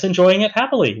 I guess, enjoying it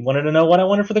happily. He wanted to know what I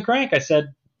wanted for the crank. I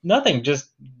said, nothing.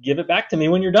 Just give it back to me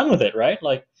when you're done with it, right?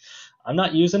 Like, I'm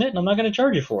not using it, and I'm not going to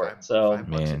charge you for it. So,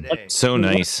 man, so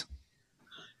nice.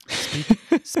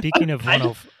 Speaking of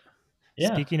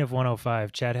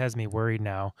 105, Chad has me worried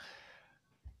now.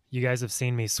 You guys have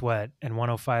seen me sweat, and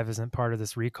 105 isn't part of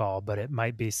this recall, but it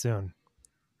might be soon.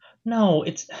 No,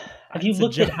 have you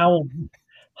looked at how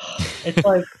it's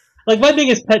like my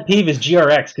biggest pet peeve is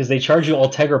GRX, because they charge you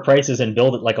Ultegra prices and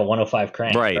build it like a 105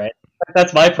 crank, right?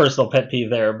 That's my personal pet peeve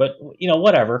there, but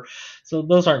whatever. So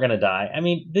those aren't going to die. I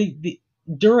mean, the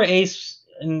Dura Ace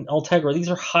and Ultegra, these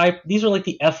are like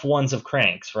the F1s of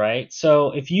cranks, right?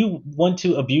 So if you want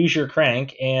to abuse your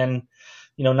crank and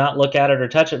not look at it or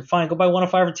touch it, fine, go buy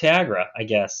 105 or Tiagra, I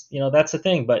guess. That's the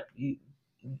thing. But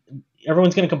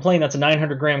everyone's going to complain that's a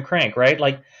 900 gram crank, right?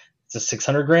 Like, it's a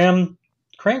 600 gram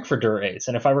crank for Dura Ace.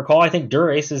 And if I recall, I think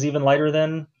Dura Ace is even lighter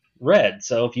than Red.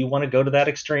 So if you want to go to that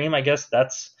extreme, I guess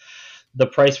that's the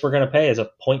price we're going to pay, is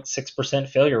a 0.6%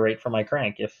 failure rate for my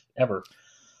crank, if ever.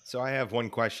 So I have one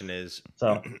question is,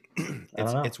 So I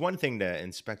don't know. it's one thing to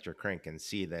inspect your crank and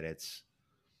see that it's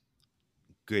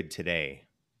good today,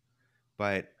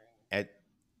 but at,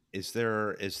 is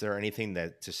there anything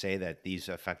that to say that these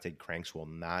affected cranks will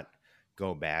not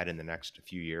go bad in the next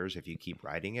few years if you keep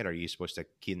riding it? Are you supposed to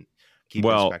keep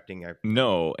Well, inspecting it?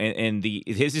 no, and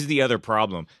this is the other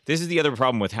problem. This is the other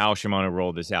problem with how Shimano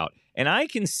rolled this out. And I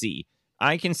can see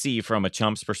from a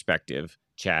Chumps perspective,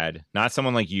 Chad, not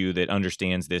someone like you that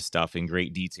understands this stuff in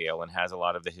great detail and has a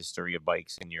lot of the history of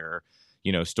bikes in your,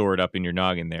 stored up in your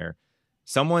noggin there.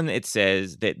 Someone it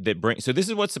says that bring, so this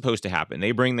is what's supposed to happen.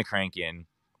 They bring the crank in,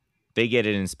 they get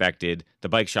it inspected. The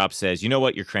bike shop says, you know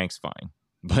what, your crank's fine.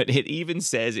 But it even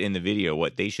says in the video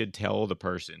what they should tell the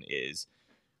person is,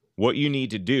 what you need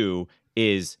to do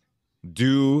is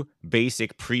do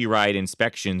basic pre-ride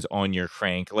inspections on your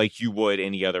crank like you would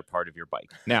any other part of your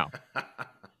bike. Now,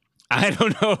 I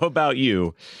don't know about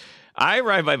you. I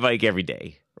ride my bike every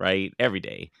day, right? Every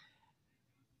day.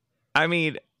 I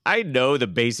mean, I know the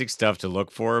basic stuff to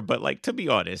look for, but like, to be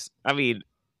honest, I mean,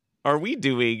 are we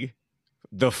doing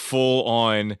the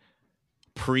full-on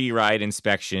pre-ride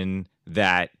inspection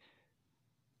that,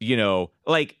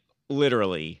 like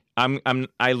literally, I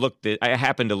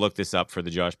happened to look this up for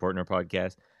the Josh Portner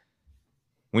podcast.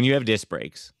 When you have disc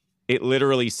brakes, it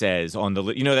literally says on the,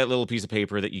 that little piece of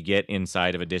paper that you get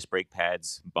inside of a disc brake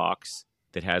pads box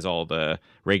that has all the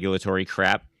regulatory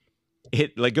crap.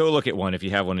 Go look at one if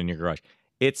you have one in your garage.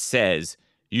 It says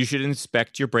you should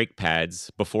inspect your brake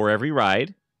pads before every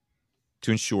ride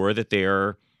to ensure that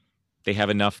they have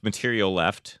enough material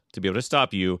left to be able to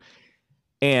stop you.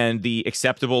 And the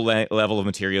acceptable level of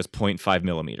material is 0.5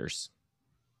 millimeters.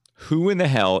 Who in the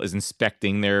hell is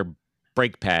inspecting their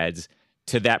brake pads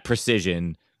to that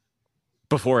precision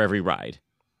before every ride?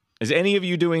 Is any of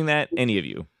you doing that? Any of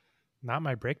you? Not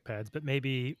my brake pads, but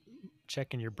maybe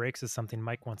checking your brakes is something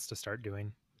Mike wants to start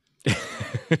doing.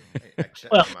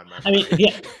 Well, I mean,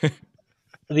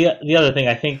 the other thing,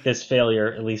 I think this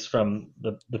failure, at least from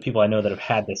the people I know that have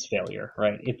had this failure,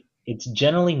 right? It's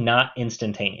generally not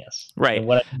instantaneous, right? And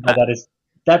what I mean by that is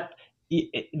that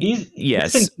these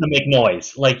things gonna make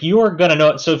noise. Like, you are gonna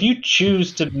know. So if you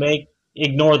choose to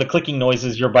ignore the clicking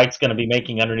noises your bike's going to be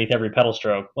making underneath every pedal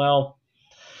stroke, well,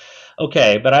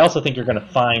 okay. But I also think you're going to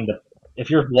find that if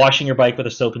you're washing your bike with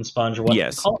a soap and sponge or what,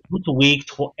 call it once a week,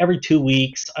 every 2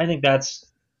 weeks, I think that's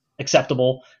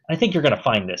acceptable. I think you're going to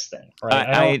find this thing,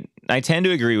 right? I tend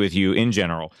to agree with you in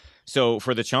general. So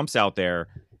for the chumps out there,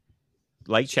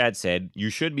 like Chad said,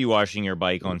 you should be washing your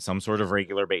bike on some sort of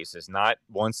regular basis, not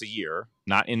once a year,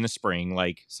 not in the spring,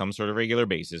 like some sort of regular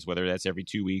basis, whether that's every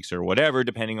 2 weeks or whatever,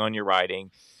 depending on your riding.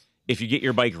 If you get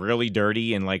your bike really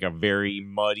dirty in like a very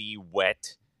muddy,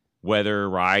 wet weather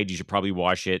ride, you should probably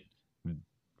wash it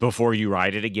before you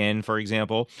ride it again, for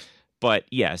example. But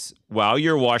yes, while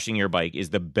you're washing your bike is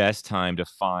the best time to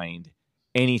find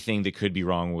anything that could be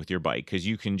wrong with your bike, because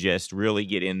you can just really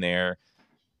get in there,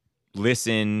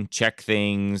 listen, check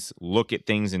things, look at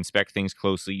things, inspect things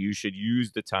closely. You should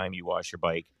use the time you wash your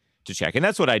bike to check. And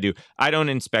that's what I do. I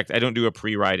don't do a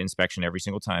pre-ride inspection every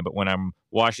single time, but when I'm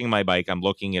washing my bike, I'm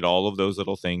looking at all of those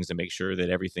little things to make sure that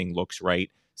everything looks right,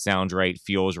 sounds right,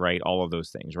 feels right, all of those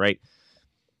things, right?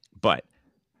 But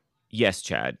yes,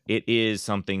 Chad, it is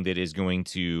something that is going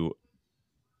to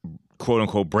quote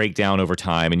unquote break down over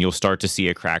time, and you'll start to see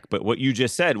a crack. But what you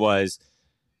just said was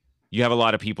you have a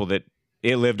lot of people that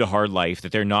it lived a hard life,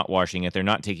 that they're not washing it, they're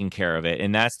not taking care of it,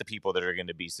 and that's the people that are going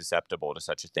to be susceptible to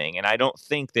such a thing. And I don't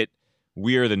think that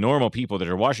we're the normal people that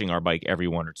are washing our bike every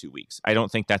 1 or 2 weeks. I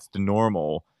don't think that's the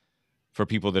normal for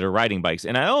people that are riding bikes.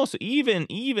 And I also,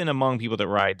 even among people that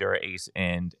ride Dura Ace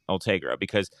and Ultegra,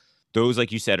 because those,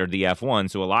 like you said, are the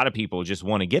F1. So a lot of people just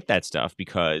want to get that stuff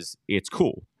because it's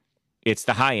cool. It's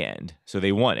the high end, so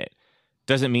they want it.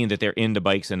 Doesn't mean that they're into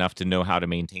bikes enough to know how to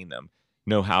maintain them,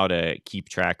 know how to keep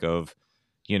track of,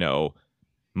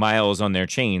 miles on their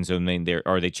chains. I mean,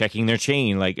 are they checking their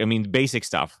chain? Basic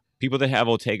stuff. People that have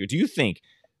Ultegra,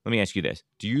 let me ask you this.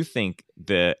 Do you think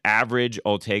the average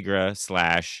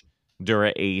Ultegra /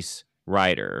 Dura Ace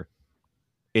rider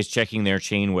is checking their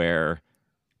chain wear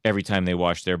every time they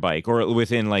wash their bike, or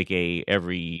within like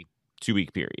every 2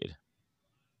 week period?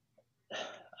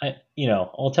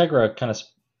 Ultegra kind of,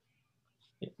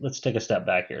 let's take a step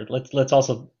back here. Let's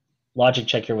also logic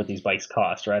check here what these bikes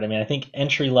cost, right? I mean, I think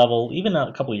entry level, even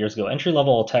a couple of years ago, entry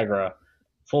level Ultegra,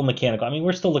 full mechanical. I mean,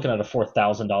 we're still looking at a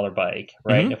 $4,000 bike,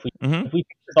 right? Mm-hmm. If we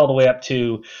take this all the way up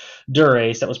to Dura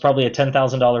Ace, that was probably a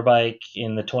 $10,000 bike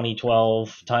in the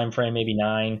 2012 timeframe, maybe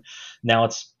 9. Now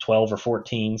it's 12 or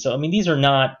 14. So I mean, these are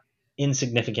not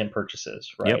insignificant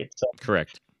purchases, right? Yep, so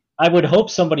correct. I would hope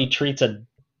somebody treats a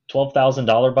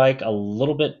 $12,000 bike a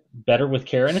little bit better with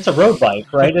care. And it's a road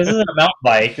bike, right? This isn't a mountain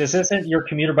bike. This isn't your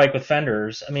commuter bike with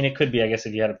fenders. I mean, it could be, I guess,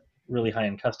 if you had a really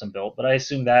high-end custom built, but I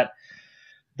assume that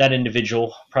that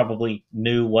individual probably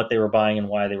knew what they were buying and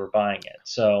why they were buying it.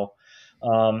 So,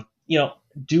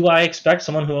 do I expect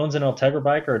someone who owns an Ultegra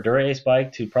bike or a Dura Ace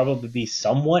bike to probably be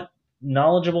somewhat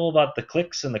knowledgeable about the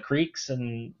clicks and the creaks?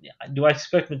 And do I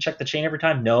expect them to check the chain every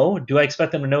time? No. Do I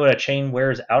expect them to know that a chain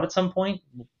wears out at some point?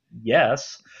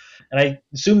 Yes. And I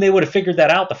assume they would have figured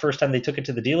that out the first time they took it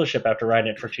to the dealership after riding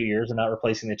it for 2 years and not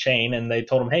replacing the chain. And they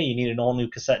told them, hey, you need an all new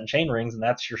cassette and chain rings, and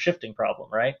that's your shifting problem,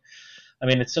 right? I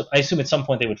mean, I assume at some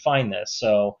point they would find this.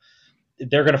 So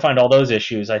they're going to find all those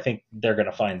issues. I think they're going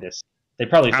to find this. They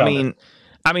probably found it.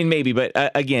 I mean, maybe, but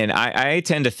again, I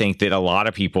tend to think that a lot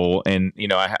of people, and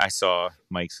I saw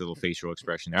Mike's little facial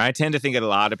expression there. I tend to think that a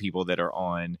lot of people that are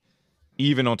on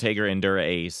even Ultegra and Dura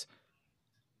Ace,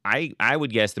 I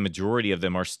would guess the majority of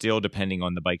them are still depending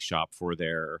on the bike shop for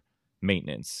their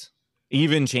maintenance,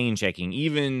 even chain checking,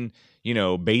 even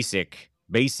basic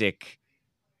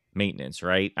maintenance,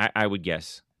 right? I would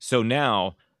guess. So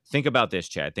now think about this,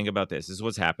 Chad. Think about this. This is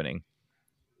what's happening.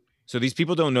 So these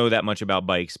people don't know that much about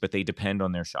bikes, but they depend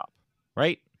on their shop,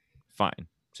 right? Fine.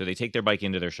 So they take their bike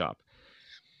into their shop.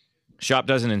 Shop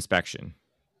does an inspection.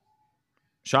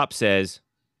 Shop says,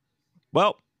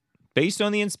 well, based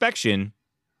on the inspection,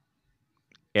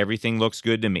 everything looks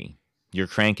good to me. Your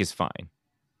crank is fine.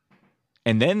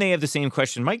 And then they have the same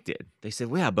question Mike did. They said,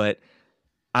 well, yeah, but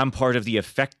I'm part of the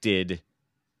affected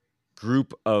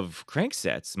group of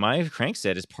cranksets. My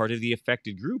crankset is part of the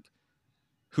affected group.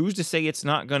 Who's to say it's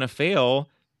not going to fail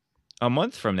a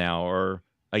month from now or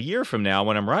a year from now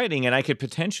when I'm riding, and I could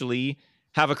potentially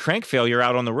have a crank failure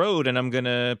out on the road and I'm going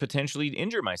to potentially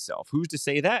injure myself? Who's to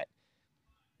say that?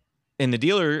 And the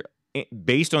dealer,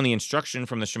 based on the instruction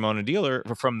from the Shimano dealer,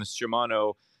 from the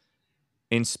Shimano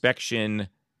inspection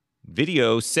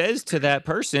video, says to that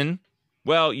person,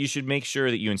 well, you should make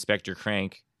sure that you inspect your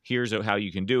crank. Here's how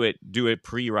you can do it. Do a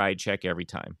pre-ride check every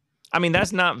time. I mean,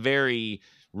 that's not very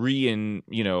reassuring.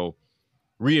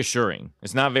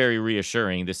 It's not very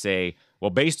reassuring to say, well,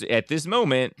 based at this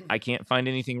moment, I can't find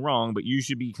anything wrong, but you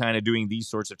should be kind of doing these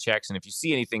sorts of checks. And if you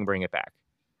see anything, bring it back.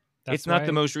 It's not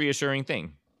the most reassuring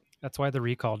thing. That's why the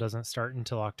recall doesn't start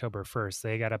until October 1st.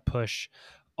 They got to push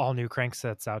all new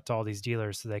cranksets out to all these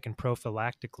dealers so they can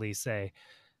prophylactically say,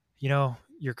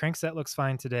 your crankset looks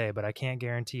fine today, but I can't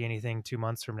guarantee anything 2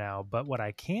 months from now. But what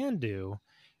I can do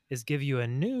is give you a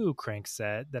new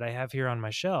crankset that I have here on my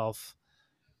shelf.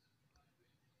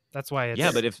 That's why it's...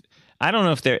 Yeah, but I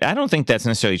don't think that's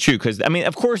necessarily true, because, I mean,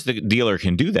 of course the dealer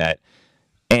can do that,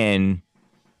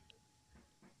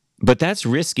 but that's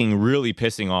risking really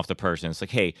pissing off the person. It's like,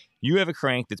 hey, you have a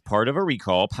crank that's part of a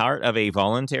recall, part of a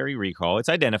voluntary recall. It's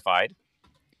identified.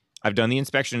 I've done the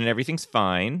inspection and everything's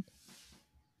fine,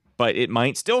 but it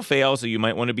might still fail, so you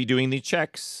might want to be doing the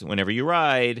checks whenever you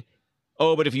ride.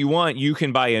 Oh, but if you want, you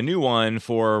can buy a new one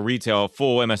for retail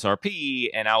full MSRP,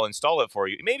 and I'll install it for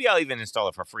you. Maybe I'll even install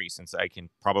it for free, since I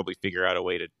can probably figure out a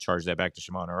way to charge that back to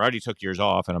Shimano. I already took yours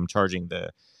off, and I'm charging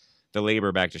the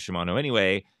labor back to Shimano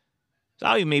anyway. So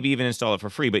I'll maybe even install it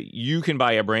for free, but you can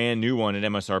buy a brand new one at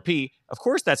MSRP. Of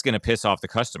course, that's going to piss off the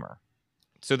customer.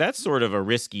 So that's sort of a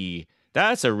risky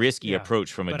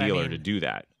approach from a dealer to do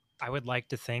that. I would like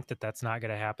to think that that's not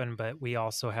going to happen, but we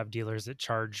also have dealers that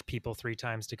charge people 3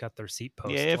 times to cut their seat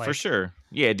post. Yeah, for sure.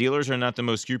 Yeah, dealers are not the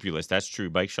most scrupulous. That's true.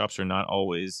 Bike shops are not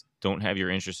always, don't have your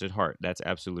interest at heart. That's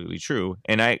absolutely true.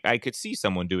 And I could see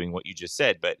someone doing what you just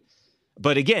said.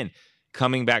 But again,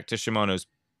 coming back to Shimano's,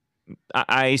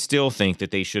 I still think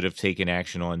that they should have taken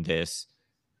action on this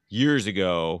years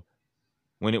ago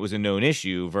when it was a known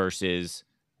issue versus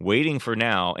waiting for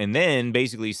now and then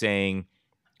basically saying,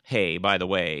 hey, by the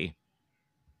way,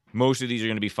 most of these are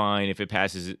going to be fine if it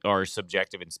passes our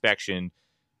subjective inspection.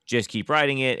 Just keep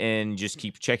riding it and just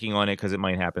keep checking on it because it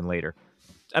might happen later.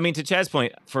 I mean, to Chad's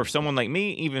point, for someone like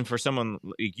me, even for someone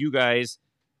like you guys,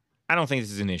 I don't think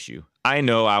this is an issue. I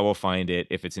know I will find it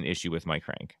if it's an issue with my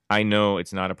crank. I know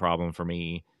it's not a problem for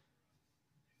me.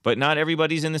 But not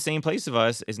everybody's in the same place of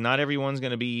us. Not everyone's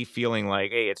going to be feeling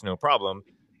like, hey, it's no problem.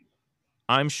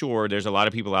 I'm sure there's a lot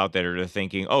of people out there that are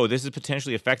thinking, oh, this is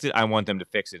potentially affected. I want them to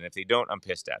fix it. And if they don't, I'm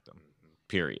pissed at them.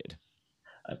 Period.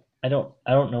 I don't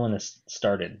know when this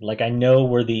started. Like, I know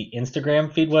where the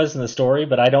Instagram feed was in the story,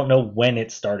 but I don't know when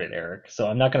it started, Eric. So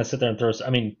I'm not going to sit there and throw...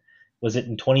 I mean, was it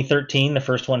in 2013 the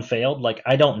first one failed? Like,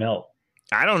 I don't know.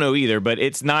 I don't know either, but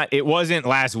it wasn't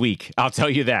last week. I'll tell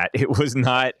you that. It was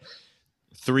not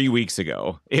 3 weeks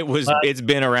ago. It's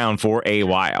been around for a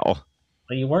while.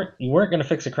 But you weren't going to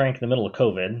fix a crank in the middle of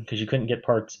COVID because you couldn't get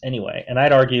parts anyway. And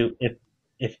I'd argue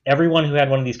if everyone who had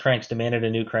one of these cranks demanded a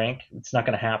new crank, it's not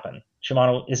going to happen.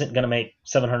 Shimano isn't going to make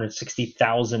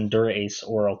 760,000 Dura Ace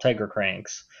or Ultegra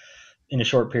cranks in a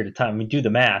short period of time. I mean, do the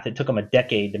math. It took them a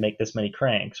decade to make this many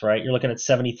cranks, right? You're looking at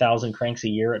 70,000 cranks a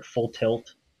year at full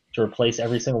tilt to replace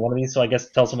every single one of these. So I guess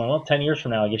tell someone, well, 10 years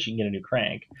from now, I guess you can get a new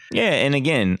crank. Yeah, and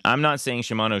again, I'm not saying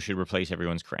Shimano should replace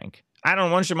everyone's crank. I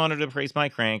don't want Shimano to replace my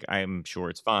crank. I'm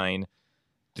sure it's fine.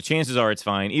 The chances are it's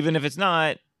fine. Even if it's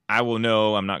not, I will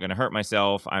know I'm not going to hurt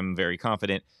myself. I'm very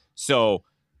confident. So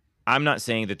I'm not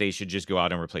saying that they should just go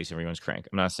out and replace everyone's crank.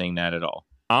 I'm not saying that at all.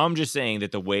 I'm just saying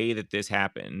that the way that this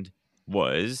happened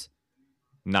was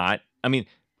not, I mean,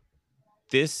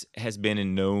 this has been a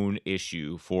known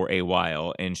issue for a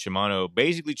while, and Shimano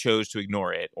basically chose to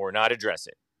ignore it or not address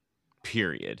it,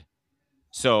 period.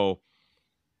 So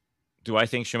do I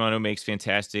think Shimano makes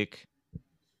fantastic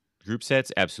group sets?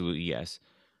 Absolutely, yes.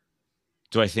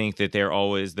 Do I think that they're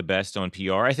always the best on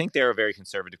PR? I think they're a very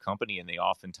conservative company, and they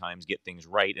oftentimes get things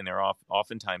right, and they're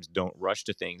oftentimes don't rush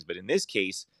to things. But in this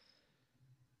case,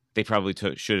 they probably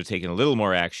should have taken a little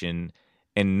more action,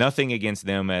 and nothing against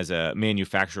them as a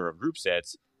manufacturer of group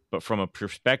sets, but from a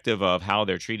perspective of how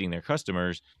they're treating their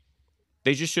customers,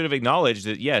 they just should have acknowledged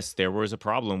that, yes, there was a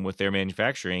problem with their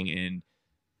manufacturing, and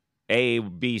A,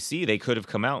 B, C, they could have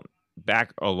come out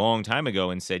back a long time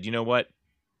ago and said, you know what?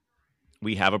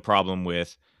 We have a problem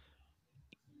with,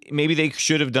 maybe they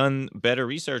should have done better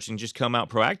research and just come out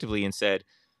proactively and said,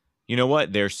 you know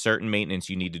what? There's certain maintenance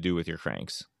you need to do with your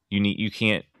cranks. You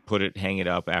can't hang it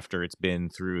up after it's been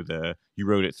through you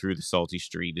rode it through the salty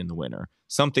street in the winter,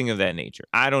 something of that nature.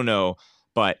 I don't know,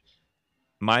 but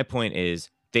my point is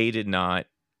they did not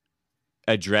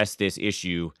address this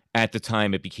issue at the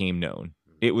time it became known.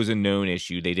 It was a known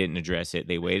issue. They didn't address it.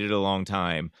 They waited a long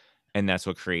time, and that's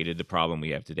what created the problem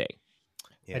we have today.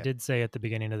 Yeah. I did say at the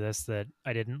beginning of this that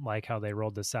I didn't like how they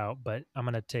rolled this out, but I'm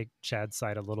going to take Chad's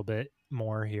side a little bit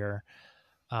more here.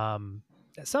 At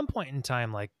some point in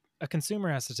time, like, a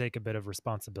consumer has to take a bit of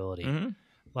responsibility. Mm-hmm.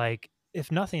 Like,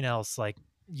 if nothing else, like,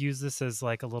 use this as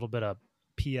like a little bit of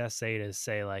PSA to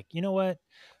say, like, you know what?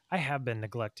 I have been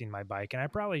neglecting my bike, and I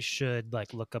probably should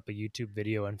like look up a YouTube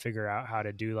video and figure out how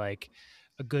to do like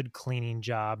a good cleaning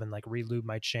job and like relube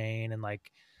my chain. And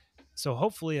like, so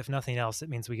hopefully, if nothing else, it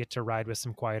means we get to ride with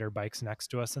some quieter bikes next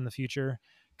to us in the future,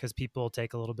 because people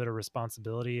take a little bit of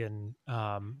responsibility. And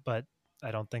but I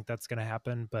don't think that's going to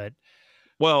happen. But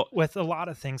well, with a lot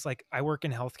of things, like, I work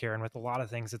in healthcare, and with a lot of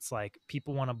things, it's like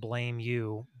people want to blame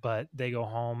you, but they go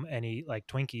home and eat like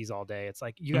Twinkies all day. It's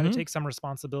like, you got to take some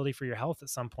responsibility for your health at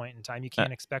some point in time. You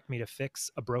can't expect me to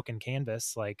fix a broken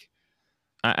canvas. Like,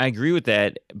 I agree with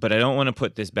that, but I don't want to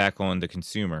put this back on the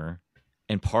consumer.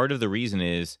 And part of the reason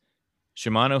is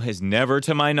Shimano has never,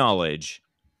 to my knowledge,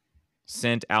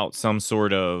 sent out some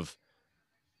sort of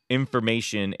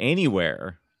information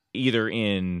anywhere, either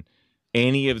in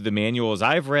any of the manuals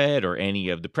I've read or any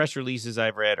of the press releases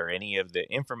I've read or any of the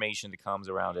information that comes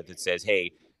around it that says,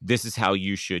 hey, this is how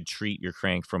you should treat your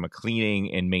crank from a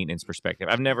cleaning and maintenance perspective.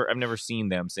 I've never seen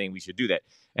them saying we should do that.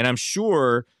 And I'm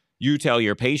sure you tell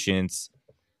your patients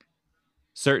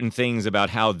certain things about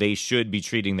how they should be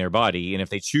treating their body. And if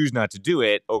they choose not to do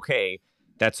it, okay,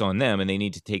 that's on them, and they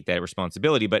need to take that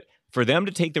responsibility. But for them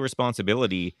to take the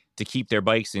responsibility to keep their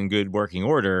bikes in good working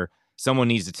order, someone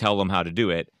needs to tell them how to do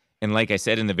it. And like I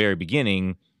said in the very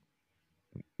beginning,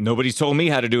 nobody's told me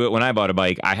how to do it when I bought a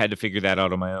bike. I had to figure that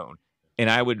out on my own. And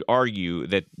I would argue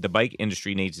that the bike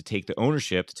industry needs to take the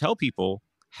ownership to tell people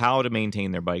how to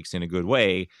maintain their bikes in a good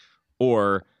way,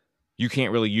 or you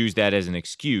can't really use that as an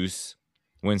excuse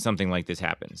when something like this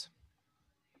happens.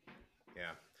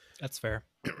 Yeah, that's fair.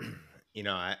 You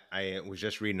know, I was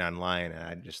just reading online, and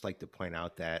I'd just like to point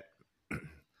out that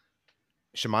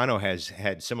Shimano has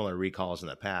had similar recalls in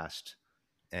the past.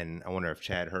 And I wonder if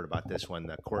Chad heard about this one,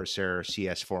 the Corsair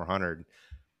CS400.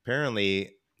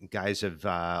 Apparently, guys have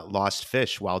lost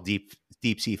fish while deep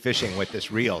sea fishing with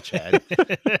this reel, Chad.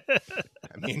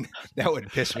 I mean, that would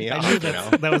piss me off.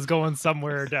 That was going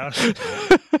somewhere down.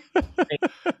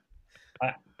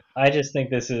 I just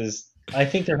think I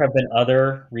think there have been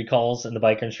other recalls in the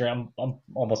bike industry. I'm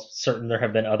almost certain there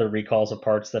have been other recalls of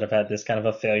parts that have had this kind of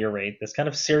a failure rate, this kind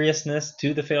of seriousness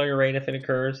to the failure rate if it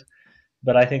occurs.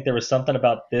 But I think there was something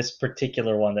about this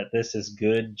particular one that this is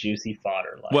good, juicy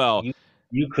fodder. Like, well,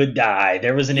 you could die.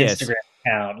 There was an Instagram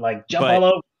account, like, jump all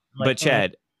over. Like,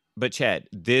 but Chad,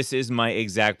 this is my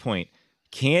exact point.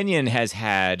 Canyon has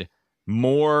had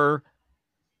more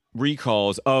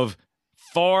recalls of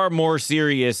far more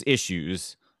serious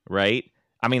issues, right?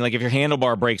 I mean, like, if your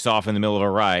handlebar breaks off in the middle of a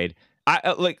ride,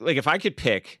 like if I could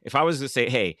pick, if I was to say,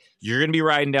 hey, you're going to be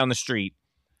riding down the street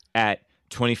at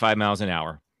 25 miles an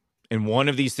hour, and one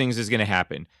of these things is going to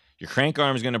happen. Your crank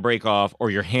arm is going to break off, or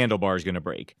your handlebar is going to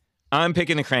break. I'm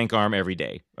picking the crank arm every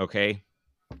day. Okay.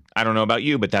 I don't know about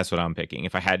you, but that's what I'm picking.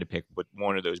 If I had to pick with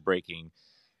one of those breaking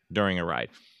during a ride.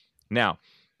 Now,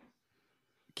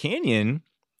 Canyon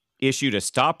issued a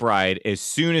stop ride as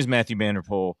soon as Matthew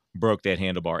Vanderpool broke that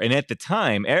handlebar. And at the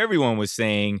time, everyone was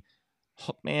saying,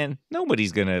 oh, man,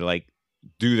 nobody's going to like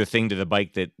do the thing to the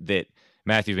bike that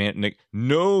Matthew Van, like,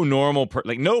 no normal,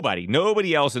 like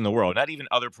nobody else in the world, not even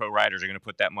other pro riders are going to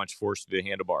put that much force to the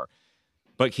handlebar.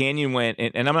 But Canyon went,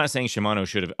 and I'm not saying Shimano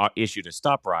should have issued a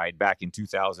stop ride back in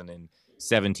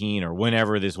 2017 or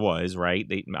whenever this was, right?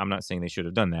 I'm not saying they should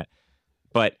have done that.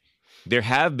 But there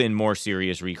have been more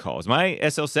serious recalls. My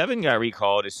SL7 got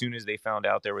recalled as soon as they found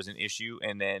out there was an issue.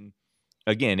 And then,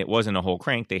 again, it wasn't a whole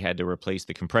crank. They had to replace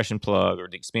the compression plug or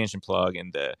the expansion plug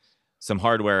and some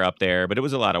hardware up there. But it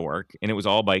was a lot of work. And it was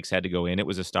all bikes had to go in. It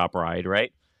was a stop ride,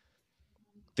 right?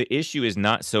 The issue is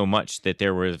not so much that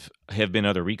there have been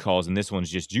other recalls and this one's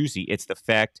just juicy. It's the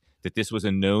fact that this was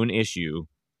a known issue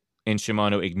and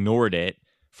Shimano ignored it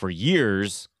for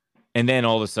years, and then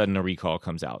all of a sudden a recall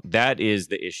comes out. That is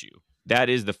the issue. That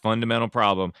is the fundamental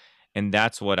problem, and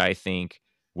that's what I think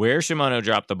where Shimano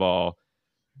dropped the ball,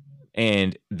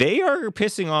 and they are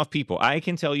pissing off people. I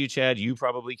can tell you, Chad, you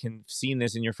probably can seen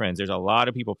this in your friends. There's a lot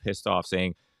of people pissed off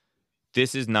saying,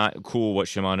 this is not cool what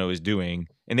Shimano is doing.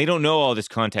 And they don't know all this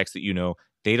context that you know.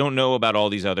 They don't know about all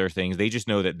these other things. They just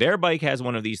know that their bike has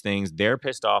one of these things. They're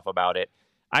pissed off about it.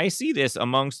 I see this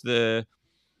amongst the,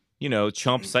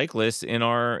 chump cyclists in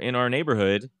our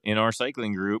neighborhood, in our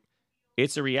cycling group.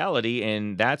 It's a reality.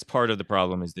 And that's part of the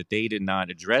problem is that they did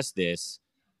not address this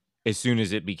as soon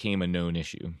as it became a known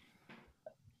issue.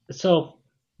 So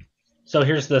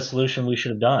here's the solution we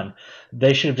should have done.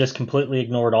 They should have just completely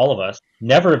ignored all of us,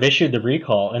 never have issued the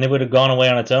recall, and it would have gone away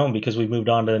on its own because we moved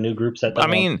on to the new group set.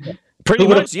 Pretty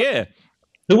much, yeah.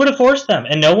 Who would have forced them?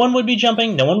 And no one would be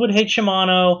jumping. No one would hate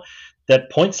Shimano. That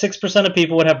 0.6% of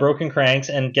people would have broken cranks,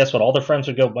 and guess what? All their friends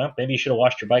would go, well, maybe you should have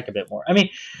washed your bike a bit more. I mean,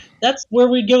 that's where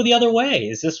we'd go the other way.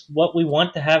 Is this what we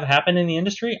want to have happen in the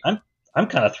industry? I'm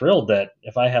kind of thrilled that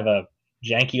if I have a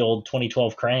janky old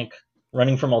 2012 crank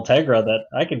running from Ultegra that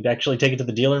I could actually take it to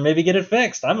the dealer and maybe get it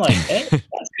fixed. I'm like, hey,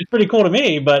 that's pretty cool to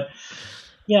me. But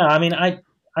yeah, I mean, I'm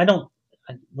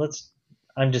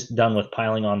just done with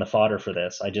piling on the fodder for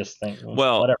this. I just think,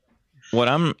 whatever. What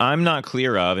I'm not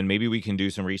clear of, and maybe we can do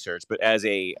some research, but as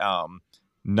a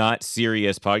not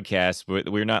serious podcast,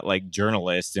 we're not like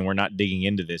journalists and we're not digging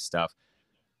into this stuff.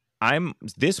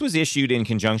 This was issued in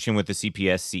conjunction with the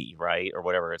CPSC, right? Or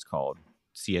whatever it's called.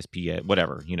 CSP,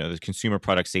 whatever, the Consumer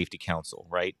Product Safety Council,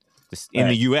 right? In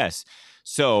the U.S.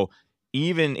 So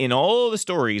even in all the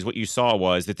stories, what you saw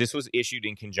was that this was issued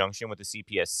in conjunction with the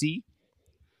CPSC,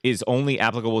 is only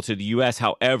applicable to the U.S.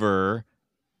 However,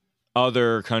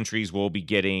 other countries will be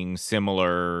getting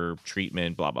similar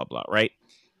treatment, blah, blah, blah, right?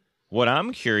 What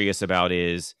I'm curious about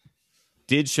is,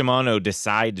 did Shimano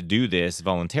decide to do this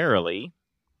voluntarily?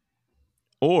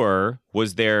 Or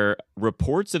was there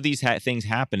reports of these things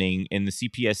happening and the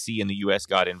CPSC and the U.S.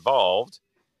 got involved?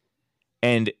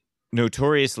 And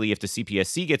notoriously, if the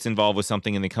CPSC gets involved with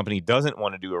something and the company doesn't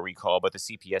want to do a recall, but the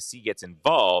CPSC gets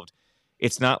involved,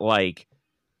 it's not like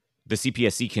the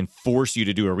CPSC can force you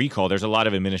to do a recall. There's a lot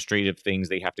of administrative things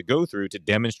they have to go through to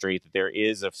demonstrate that there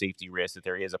is a safety risk, that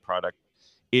there is a product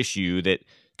issue, that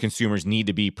consumers need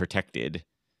to be protected.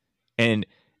 And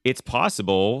it's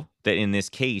possible that in this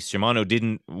case, Shimano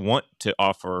didn't want to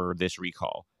offer this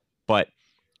recall, but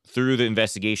through the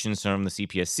investigations from the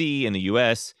CPSC in the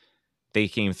U.S., they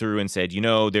came through and said,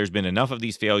 there's been enough of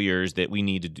these failures that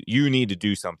you need to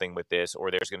do something with this,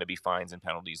 or there's going to be fines and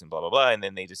penalties and blah, blah, blah. And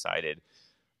then they decided,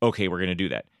 okay, we're going to do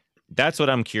that. That's what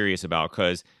I'm curious about,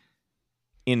 because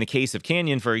in the case of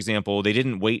Canyon, for example, they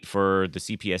didn't wait for the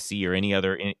CPSC or any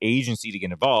other agency to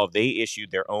get involved. They issued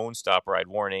their own stop ride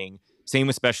warning. Same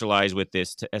with Specialized with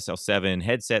this SL7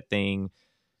 headset thing,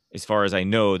 as far as I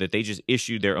know, that they just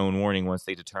issued their own warning once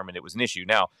they determined it was an issue.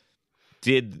 Now,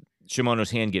 did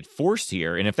Shimano's hand get forced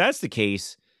here? And if that's the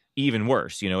case, even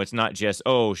worse. It's not just,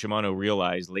 Shimano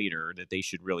realized later that they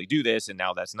should really do this, and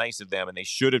now that's nice of them, and they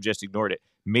should have just ignored it.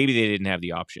 Maybe they didn't have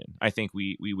the option. I think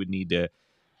we would need to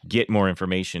get more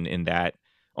information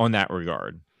on that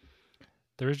regard.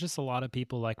 There was just a lot of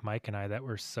people like Mike and I that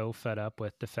were so fed up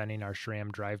with defending our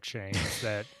SRAM drive chains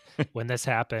that when this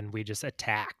happened, we just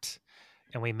attacked,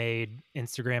 and we made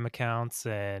Instagram accounts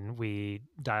and we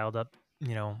dialed up,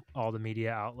 all the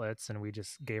media outlets, and we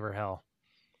just gave her hell.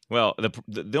 Well,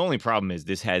 the only problem is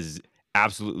this has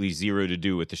absolutely zero to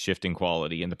do with the shifting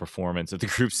quality and the performance of the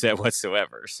group set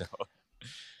whatsoever. So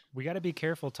we got to be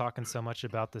careful talking so much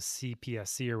about the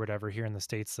CPSC or whatever here in the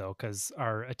States, though, because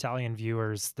our Italian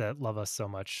viewers that love us so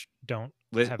much don't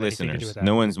have anything to do with that.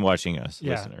 No one's watching us.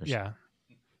 Yeah, Listeners. Yeah.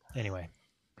 Anyway.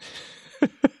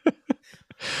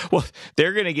 Well,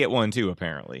 they're going to get one too,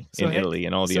 apparently, in Italy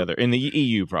and all the other, in the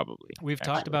EU probably. We've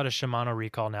talked about a Shimano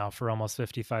recall now for almost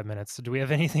 55 minutes. So do we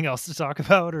have anything else to talk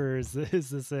about, or is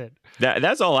this it?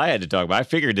 That's all I had to talk about. I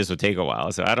figured this would take a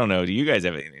while, so I don't know. Do you guys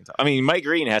have anything to talk? I mean, Mike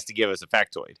Green has to give us a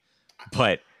factoid,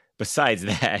 but besides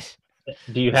that,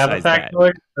 do you have a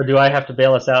factoid, or do I have to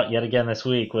bail us out yet again this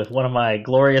week with one of my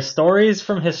glorious stories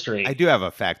from history? I do have a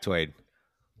factoid.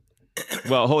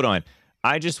 Well, hold on.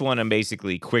 I just want to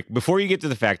basically before you get to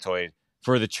the factoid,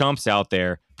 for the chumps out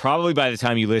there, probably by the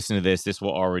time you listen to this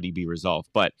will already be resolved.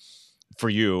 But for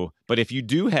you, if you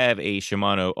do have a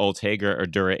Shimano Ultegra or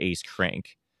Dura Ace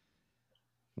crank,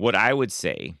 what I would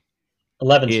say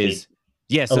 11 is, speed.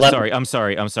 Yes, 11. I'm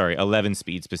sorry, 11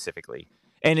 speed specifically.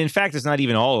 And in fact, it's not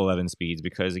even all 11 speeds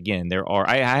because again,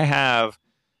 I have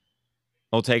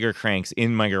Ultegra cranks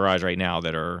in my garage right now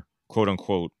that are quote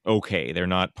unquote okay. They're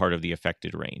not part of the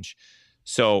affected range.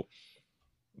 So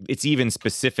it's even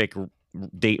specific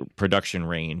date production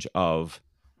range of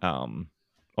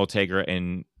Ultegra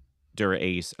and Dura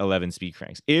Ace 11 speed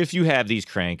cranks. If you have these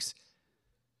cranks,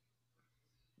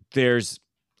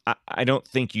 I don't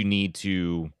think you need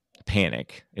to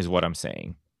panic is what I'm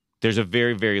saying. There's a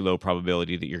very, very low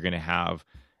probability that you're going to have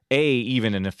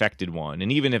even an affected one.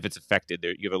 And even if it's affected,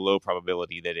 you have a low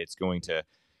probability that it's going to,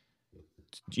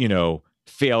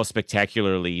 fail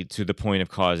spectacularly to the point of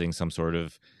causing some sort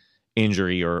of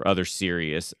injury or other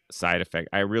serious side effect.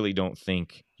 I really don't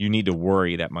think you need to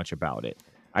worry that much about it.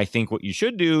 I think what you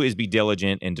should do is be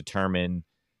diligent and determine,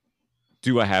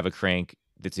 do I have a crank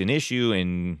that's an issue,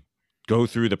 and go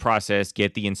through the process,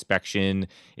 get the inspection.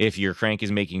 If your crank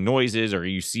is making noises or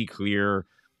you see clear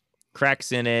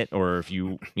cracks in it, or if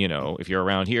if you're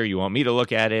around here, you want me to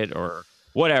look at it or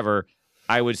whatever,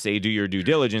 I would say do your due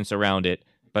diligence around it.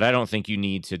 But I don't think you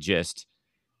need to just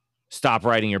stop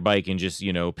riding your bike and just,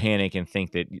 panic and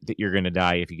think that you're going to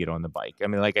die if you get on the bike. I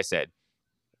mean, like I said,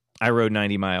 I rode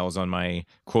 90 miles on my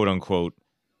quote unquote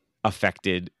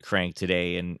affected crank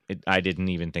today, and I didn't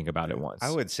even think about it once.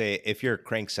 I would say if your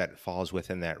crank set falls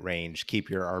within that range, keep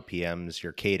your RPMs,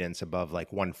 your cadence above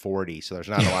like 140, so there's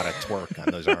not a lot of torque on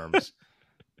those arms.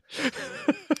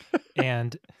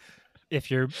 And if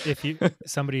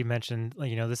somebody mentioned,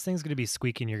 this thing's going to be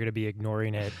squeaking, you're going to be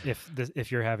ignoring it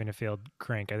if you're having a failed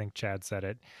crank. I think Chad said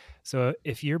it. So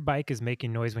if your bike is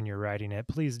making noise when you're riding it,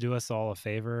 please do us all a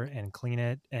favor and clean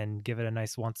it and give it a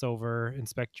nice once over,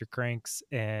 inspect your cranks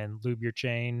and lube your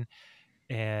chain.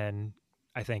 And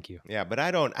I thank you. Yeah, but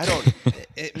I don't,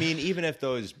 I mean, even if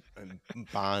those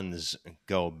bonds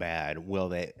go bad,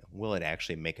 will it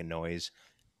actually make a noise?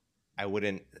 I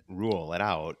wouldn't rule it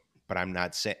out. But I'm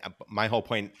not saying, my whole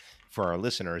point for our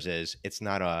listeners is it's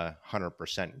not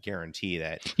 100% guarantee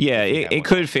that. Yeah, it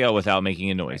could fail without making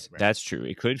a noise. Right. That's true.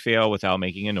 It could fail without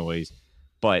making a noise.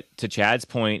 But to Chad's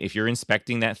point, if you're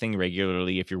inspecting that thing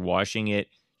regularly, if you're washing it,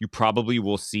 you probably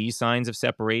will see signs of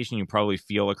separation. You probably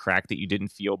feel a crack that you didn't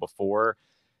feel before.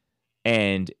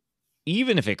 And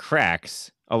even if it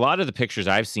cracks, a lot of the pictures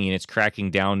I've seen, it's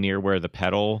cracking down near where the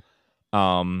pedal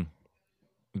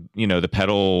the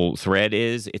pedal thread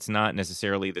is. It's not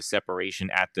necessarily the separation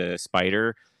at the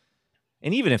spider.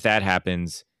 And even if that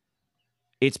happens,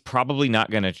 it's probably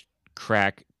not going to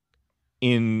crack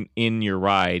in your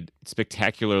ride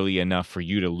spectacularly enough for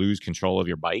you to lose control of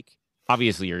your bike.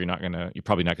 Obviously, you're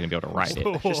probably not going to be able to ride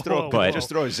it. Just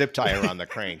throw a zip tie around the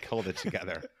crank, hold it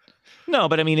together. No,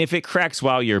 but I mean, if it cracks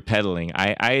while you're pedaling,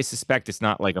 I suspect it's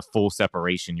not like a full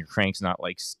separation. Your crank's not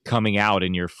like coming out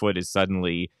and your foot is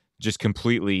suddenly just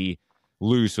completely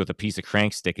loose with a piece of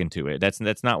crank sticking to it. That's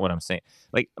not what I'm saying.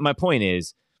 Like, my point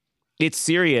is, it's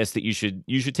serious that you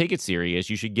should take it serious.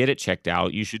 You should get it checked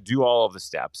out. You should do all of the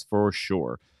steps for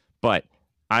sure. But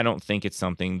I don't think it's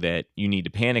something that you need to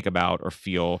panic about or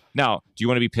feel. Now, do you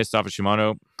want to be pissed off at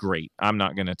Shimano? Great. I'm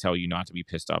not going to tell you not to be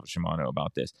pissed off at Shimano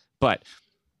about this. But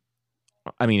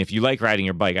I mean, if you like riding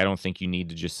your bike, I don't think you need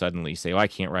to just suddenly say, "Oh, I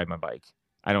can't ride my bike."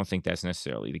 I don't think that's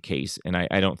necessarily the case. And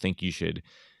I don't think you should.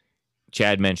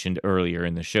 Chad mentioned earlier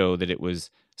in the show that it was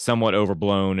somewhat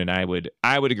overblown, and I would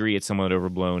agree it's somewhat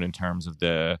overblown in terms of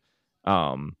the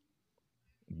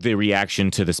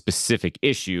reaction to the specific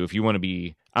issue. If you want to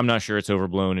be, I'm not sure it's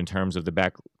overblown in terms of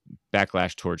the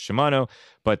backlash towards Shimano,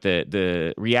 but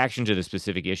the reaction to the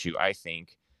specific issue, I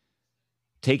think,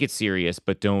 take it serious,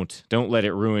 but don't let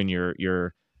it ruin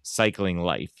your cycling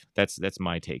life. That's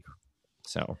my take.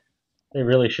 So they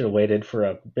really should have waited for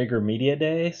a bigger media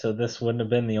day, so this wouldn't have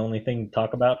been the only thing to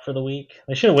talk about for the week.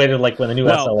 They should have waited like when the new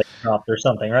SLA dropped or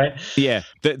something, right? Yeah.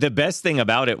 The best thing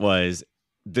about it was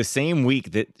the same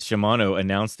week that Shimano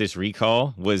announced this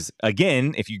recall was,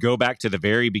 again, if you go back to the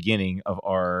very beginning of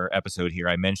our episode here,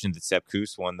 I mentioned that Sepp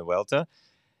Kuss won the Vuelta,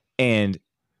 and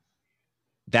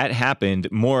that happened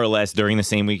more or less during the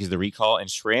same week as the recall, and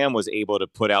SRAM was able to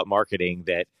put out marketing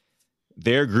that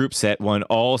their group set won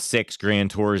all 6 Grand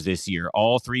Tours this year,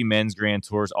 all 3 men's Grand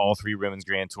Tours, all 3 women's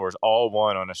Grand Tours, all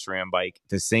won on a SRAM bike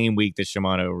the same week that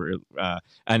Shimano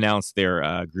announced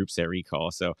their group set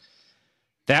recall. So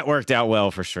that worked out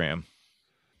well for SRAM.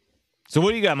 So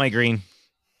what do you got, Mike Green?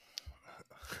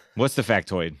 What's the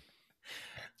factoid?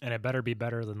 And it better be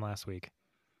better than last week.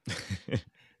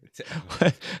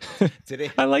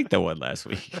 Today, I like the one last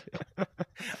week.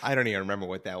 I don't even remember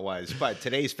what that was, but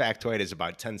today's factoid is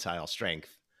about tensile strength.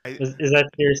 Is that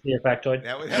seriously your factoid?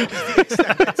 That was the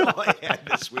extent. That's all I had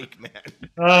this week, man.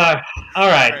 All right. All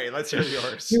right, let's hear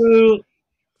yours. You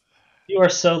are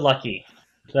so lucky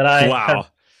that I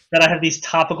have these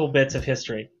topical bits of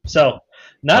history. So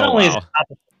not only is it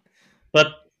topical,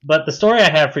 but the story I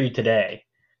have for you today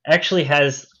actually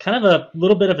has kind of a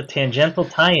little bit of a tangential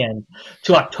tie-in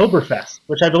to Oktoberfest,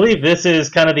 which I believe this is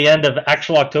kind of the end of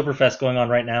actual Oktoberfest going on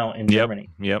right now in Germany.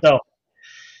 Yep. So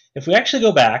if we actually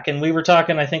go back, and we were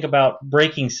talking, I think, about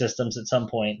braking systems at some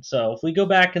point. So if we go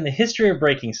back in the history of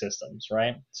braking systems,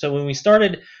 right? So when we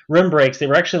started rim brakes, they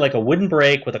were actually like a wooden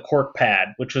brake with a cork pad,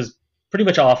 which was pretty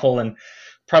much awful and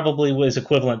probably was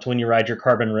equivalent to when you ride your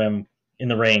carbon rim in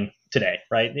the rain today,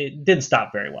 right? It didn't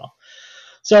stop very well.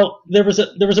 So there was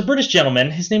a British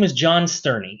gentleman, his name is John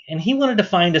Sterney, and he wanted to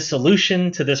find a solution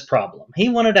to this problem. He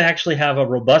wanted to actually have a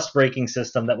robust braking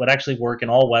system that would actually work in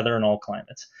all weather and all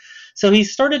climates. So he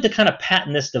started to kind of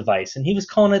patent this device, and he was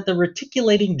calling it the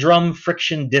reticulating drum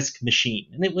friction disc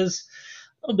machine. And it was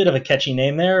a little bit of a catchy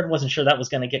name there. I wasn't sure that was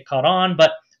going to get caught on,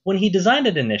 but when he designed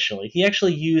it initially, he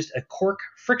actually used a cork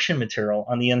friction material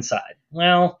on the inside.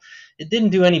 Well, it didn't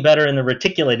do any better in the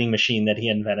reticulating machine that he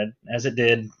invented as it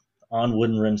did on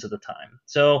wooden rims at the time.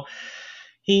 So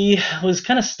he was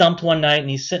kind of stumped one night, and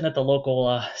he's sitting at the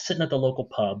local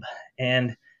pub,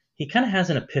 and he kind of has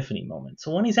an epiphany moment.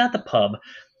 So when he's at the pub,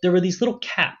 there were these little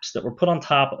caps that were put on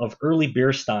top of early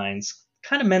beer steins,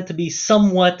 kind of meant to be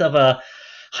somewhat of a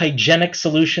hygienic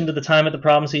solution to the time of the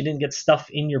problem, so you didn't get stuff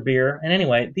in your beer. And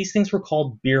anyway, these things were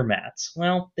called beer mats.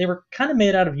 Well, they were kind of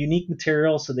made out of unique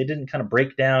materials, so they didn't kind of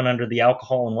break down under the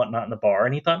alcohol and whatnot in the bar.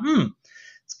 And he thought,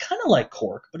 it's kind of like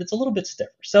cork, but it's a little bit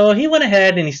stiffer. So he went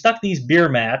ahead and he stuck these beer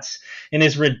mats in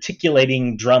his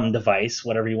reticulating drum device,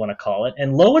 whatever you want to call it.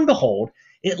 And lo and behold,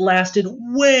 it lasted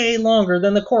way longer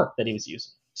than the cork that he was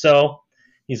using. So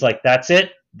he's like, that's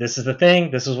it. This is the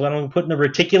thing. This is what I'm putting the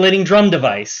reticulating drum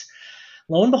device.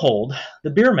 Lo and behold, the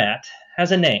beer mat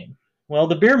has a name. Well,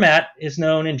 the beer mat is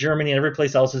known in Germany and every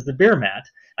place else as the beer mat.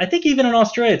 I think even in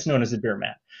Australia it's known as the beer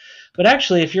mat. But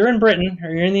actually, if you're in Britain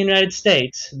or you're in the United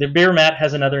States, the beer mat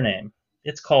has another name.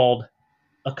 It's called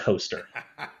a coaster.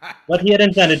 What he had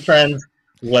invented, friends,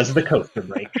 was the coaster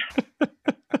brake.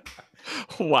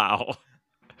 Wow.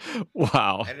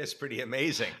 That is pretty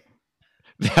amazing.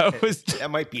 That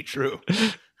might be true.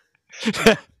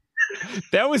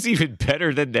 That was even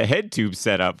better than the head tube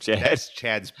setup, Chad. That's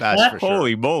Chad's best for sure.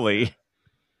 Holy moly.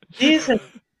 You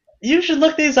should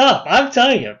look these up. I'm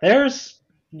telling you,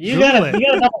 you gotta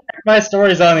double check my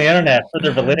stories on the internet for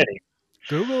their validity.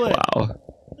 Google it. Wow.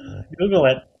 Google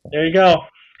it. There you go.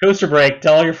 Coaster brake.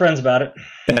 Tell all your friends about it.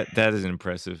 That is an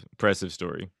impressive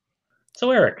story.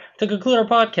 So Eric, to conclude our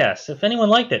podcast, if anyone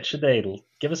liked it, should they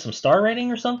give us some star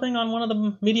rating or something on one of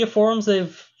the media forums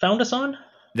they've found us on?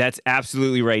 That's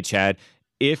absolutely right, Chad.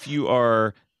 If you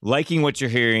are liking what you're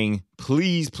hearing,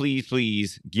 please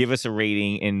give us a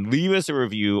rating and leave us a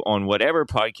review on whatever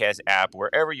podcast app,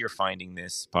 wherever you're finding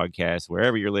this podcast,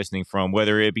 wherever you're listening from,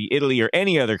 whether it be Italy or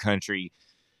any other country.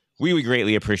 We would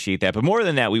greatly appreciate that. But more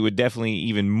than that, we would definitely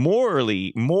even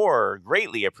more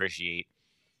greatly appreciate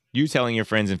you telling your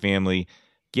friends and family,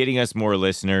 getting us more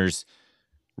listeners.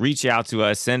 Reach out to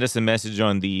us. Send us a message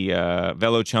on the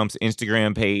Velo Chumps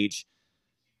Instagram page.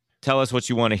 Tell us what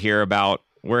you want to hear about.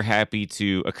 We're happy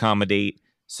to accommodate.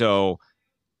 So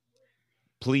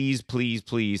please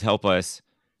help us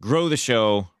grow the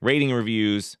show, rating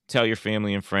reviews, tell your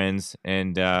family and friends.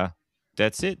 And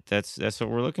that's it. That's what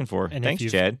we're looking for. And thanks,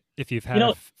 Chad. If you've had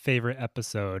a favorite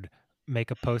episode,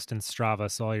 make a post in Strava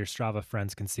so all your Strava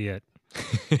friends can see it.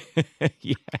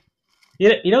 Yeah.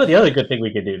 You know what the other good thing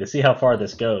we could do to see how far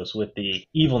this goes with the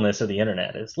evilness of the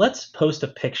internet is let's post a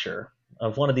picture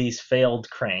of one of these failed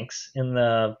cranks in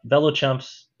the Velo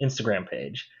Chumps Instagram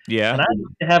page. Yeah. And I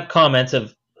like to have comments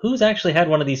of who's actually had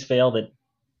one of these fail that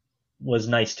was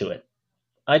nice to it.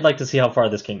 I'd like to see how far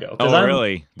this can go. Oh,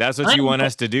 really? That's what you want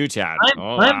us to do, Chad?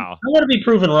 Wow. I want to be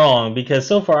proven wrong because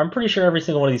so far I'm pretty sure every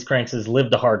single one of these cranks has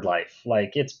lived a hard life.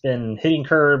 Like it's been hitting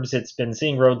curbs, it's been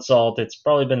seeing road salt, it's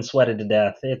probably been sweated to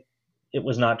death. It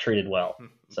was not treated well.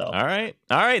 So all right,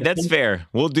 that's fair.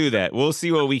 We'll do that. We'll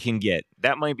see what we can get.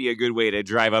 That might be a good way to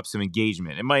drive up some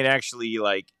engagement. It might actually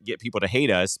like get people to hate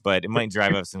us, but it might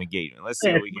drive up some engagement. Let's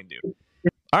see what we can do.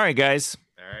 All right, guys.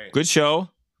 All right. Good show.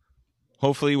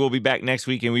 Hopefully we'll be back next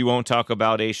week and we won't talk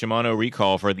about a Shimano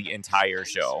recall for the entire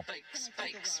show.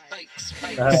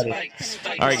 All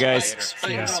right, guys.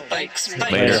 Later.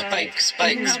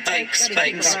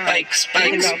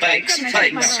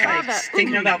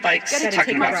 Thinking about bikes,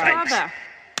 talking about bikes.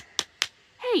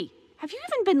 Hey, have you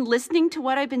even been listening to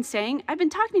what I've been saying? I've been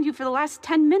talking to you for the last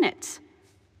 10 minutes.